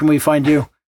can we find you?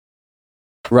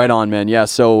 Right on, man. Yeah,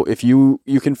 so if you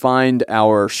can find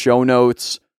our show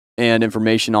notes and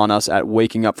information on us at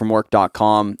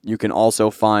wakingupfromwork.com. You can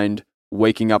also find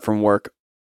Waking Up From Work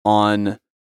on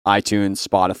iTunes,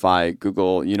 Spotify,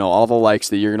 Google, you know, all the likes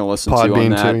that you're going to listen to on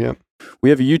that. Too, yep.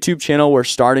 We have a YouTube channel. We're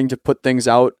starting to put things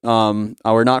out.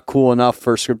 We're not cool enough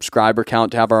for subscriber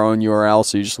count to have our own URL,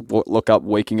 so you just look up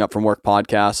Waking Up From Work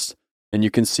podcast, and you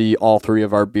can see all three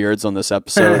of our beards on this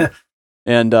episode.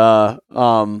 And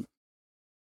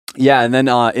yeah, and then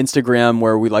Instagram,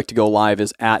 where we like to go live,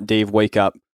 is at Dave Wake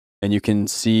Up, and you can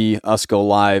see us go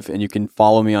live, and you can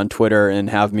follow me on Twitter and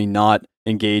have me not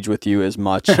engage with you as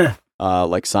much,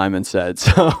 like Simon said.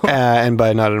 So, and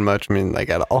by not as much, I mean like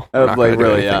at all. like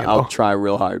really, yeah, I'll try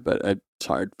real hard, but it's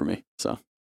hard for me. So,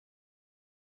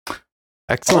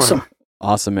 excellent,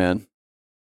 awesome, man.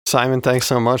 Simon, thanks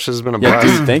so much. This has been a blast.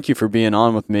 Dude, thank you for being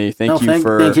on with me. Thank you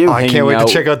for. Oh, I can't wait to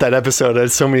check out that episode. I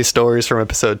had so many stories from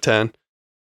episode 10.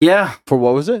 Yeah. For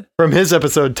what was it? From his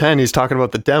episode 10, he's talking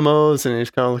about the demos and he's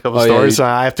kind of a couple stories. So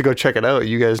I have to go check it out.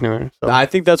 You guys knew it. So. I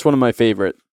think that's one of my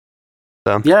favorite.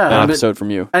 Episode from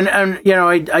you. And you know,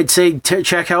 I'd say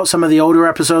check out some of the older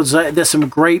episodes. There's some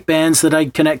great bands that I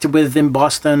connected with in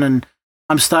Boston, and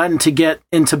I'm starting to get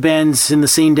into bands in the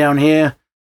scene down here.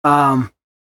 You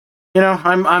know,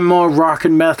 I'm more rock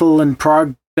and metal and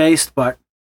prog based, but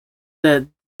there's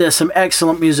some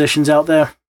excellent musicians out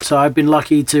there. So I've been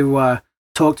lucky to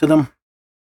talk to them.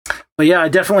 But yeah, I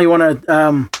definitely want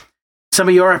to. Some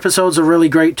of your episodes are really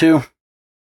great too.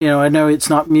 You know, I know it's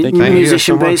not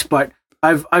musician based, but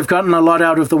I've gotten a lot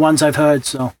out of the ones I've heard,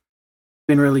 so it's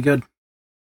been really good.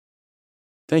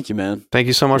 Thank you, man. Thank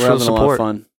you so much for the support. A lot of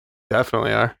fun.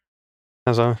 Definitely are.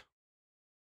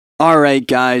 All right,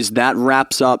 guys, that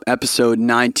wraps up episode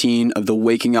 19 of the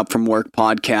Waking Up From Work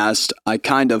podcast. I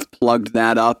kind of plugged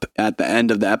that up at the end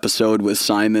of the episode with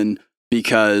Simon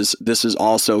because this is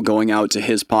also going out to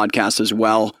his podcast as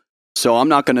well. So I'm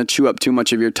not going to chew up too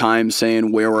much of your time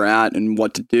saying where we're at and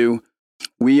what to do.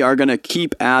 We are going to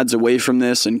keep ads away from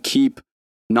this and keep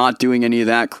not doing any of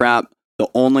that crap. The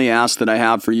only ask that I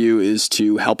have for you is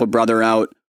to help a brother out,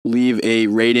 leave a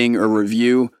rating or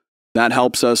review. That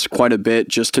helps us quite a bit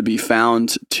just to be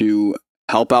found, to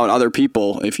help out other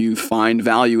people. If you find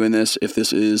value in this, if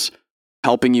this is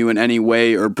helping you in any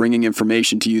way or bringing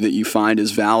information to you that you find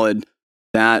is valid,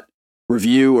 that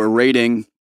review or rating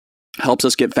helps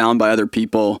us get found by other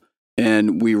people.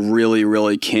 And we really,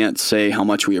 really can't say how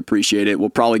much we appreciate it. We'll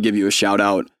probably give you a shout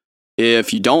out.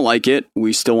 If you don't like it,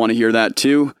 we still want to hear that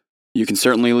too. You can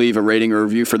certainly leave a rating or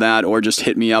review for that, or just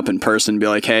hit me up in person and be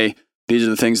like, hey, these are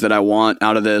the things that I want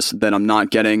out of this that I'm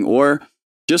not getting, or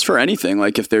just for anything.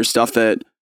 Like if there's stuff that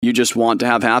you just want to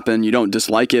have happen, you don't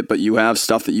dislike it, but you have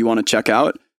stuff that you want to check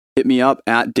out, hit me up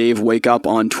at Dave Wake Up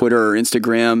on Twitter or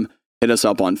Instagram. Hit us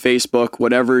up on Facebook,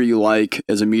 whatever you like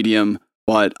as a medium.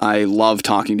 But I love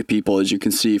talking to people, as you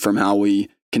can see from how we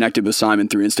connected with Simon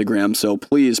through Instagram. So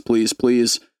please, please,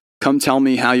 please come tell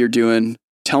me how you're doing.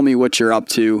 Tell me what you're up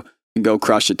to and go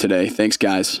crush it today. Thanks,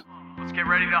 guys. Let's get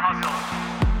ready to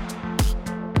hustle.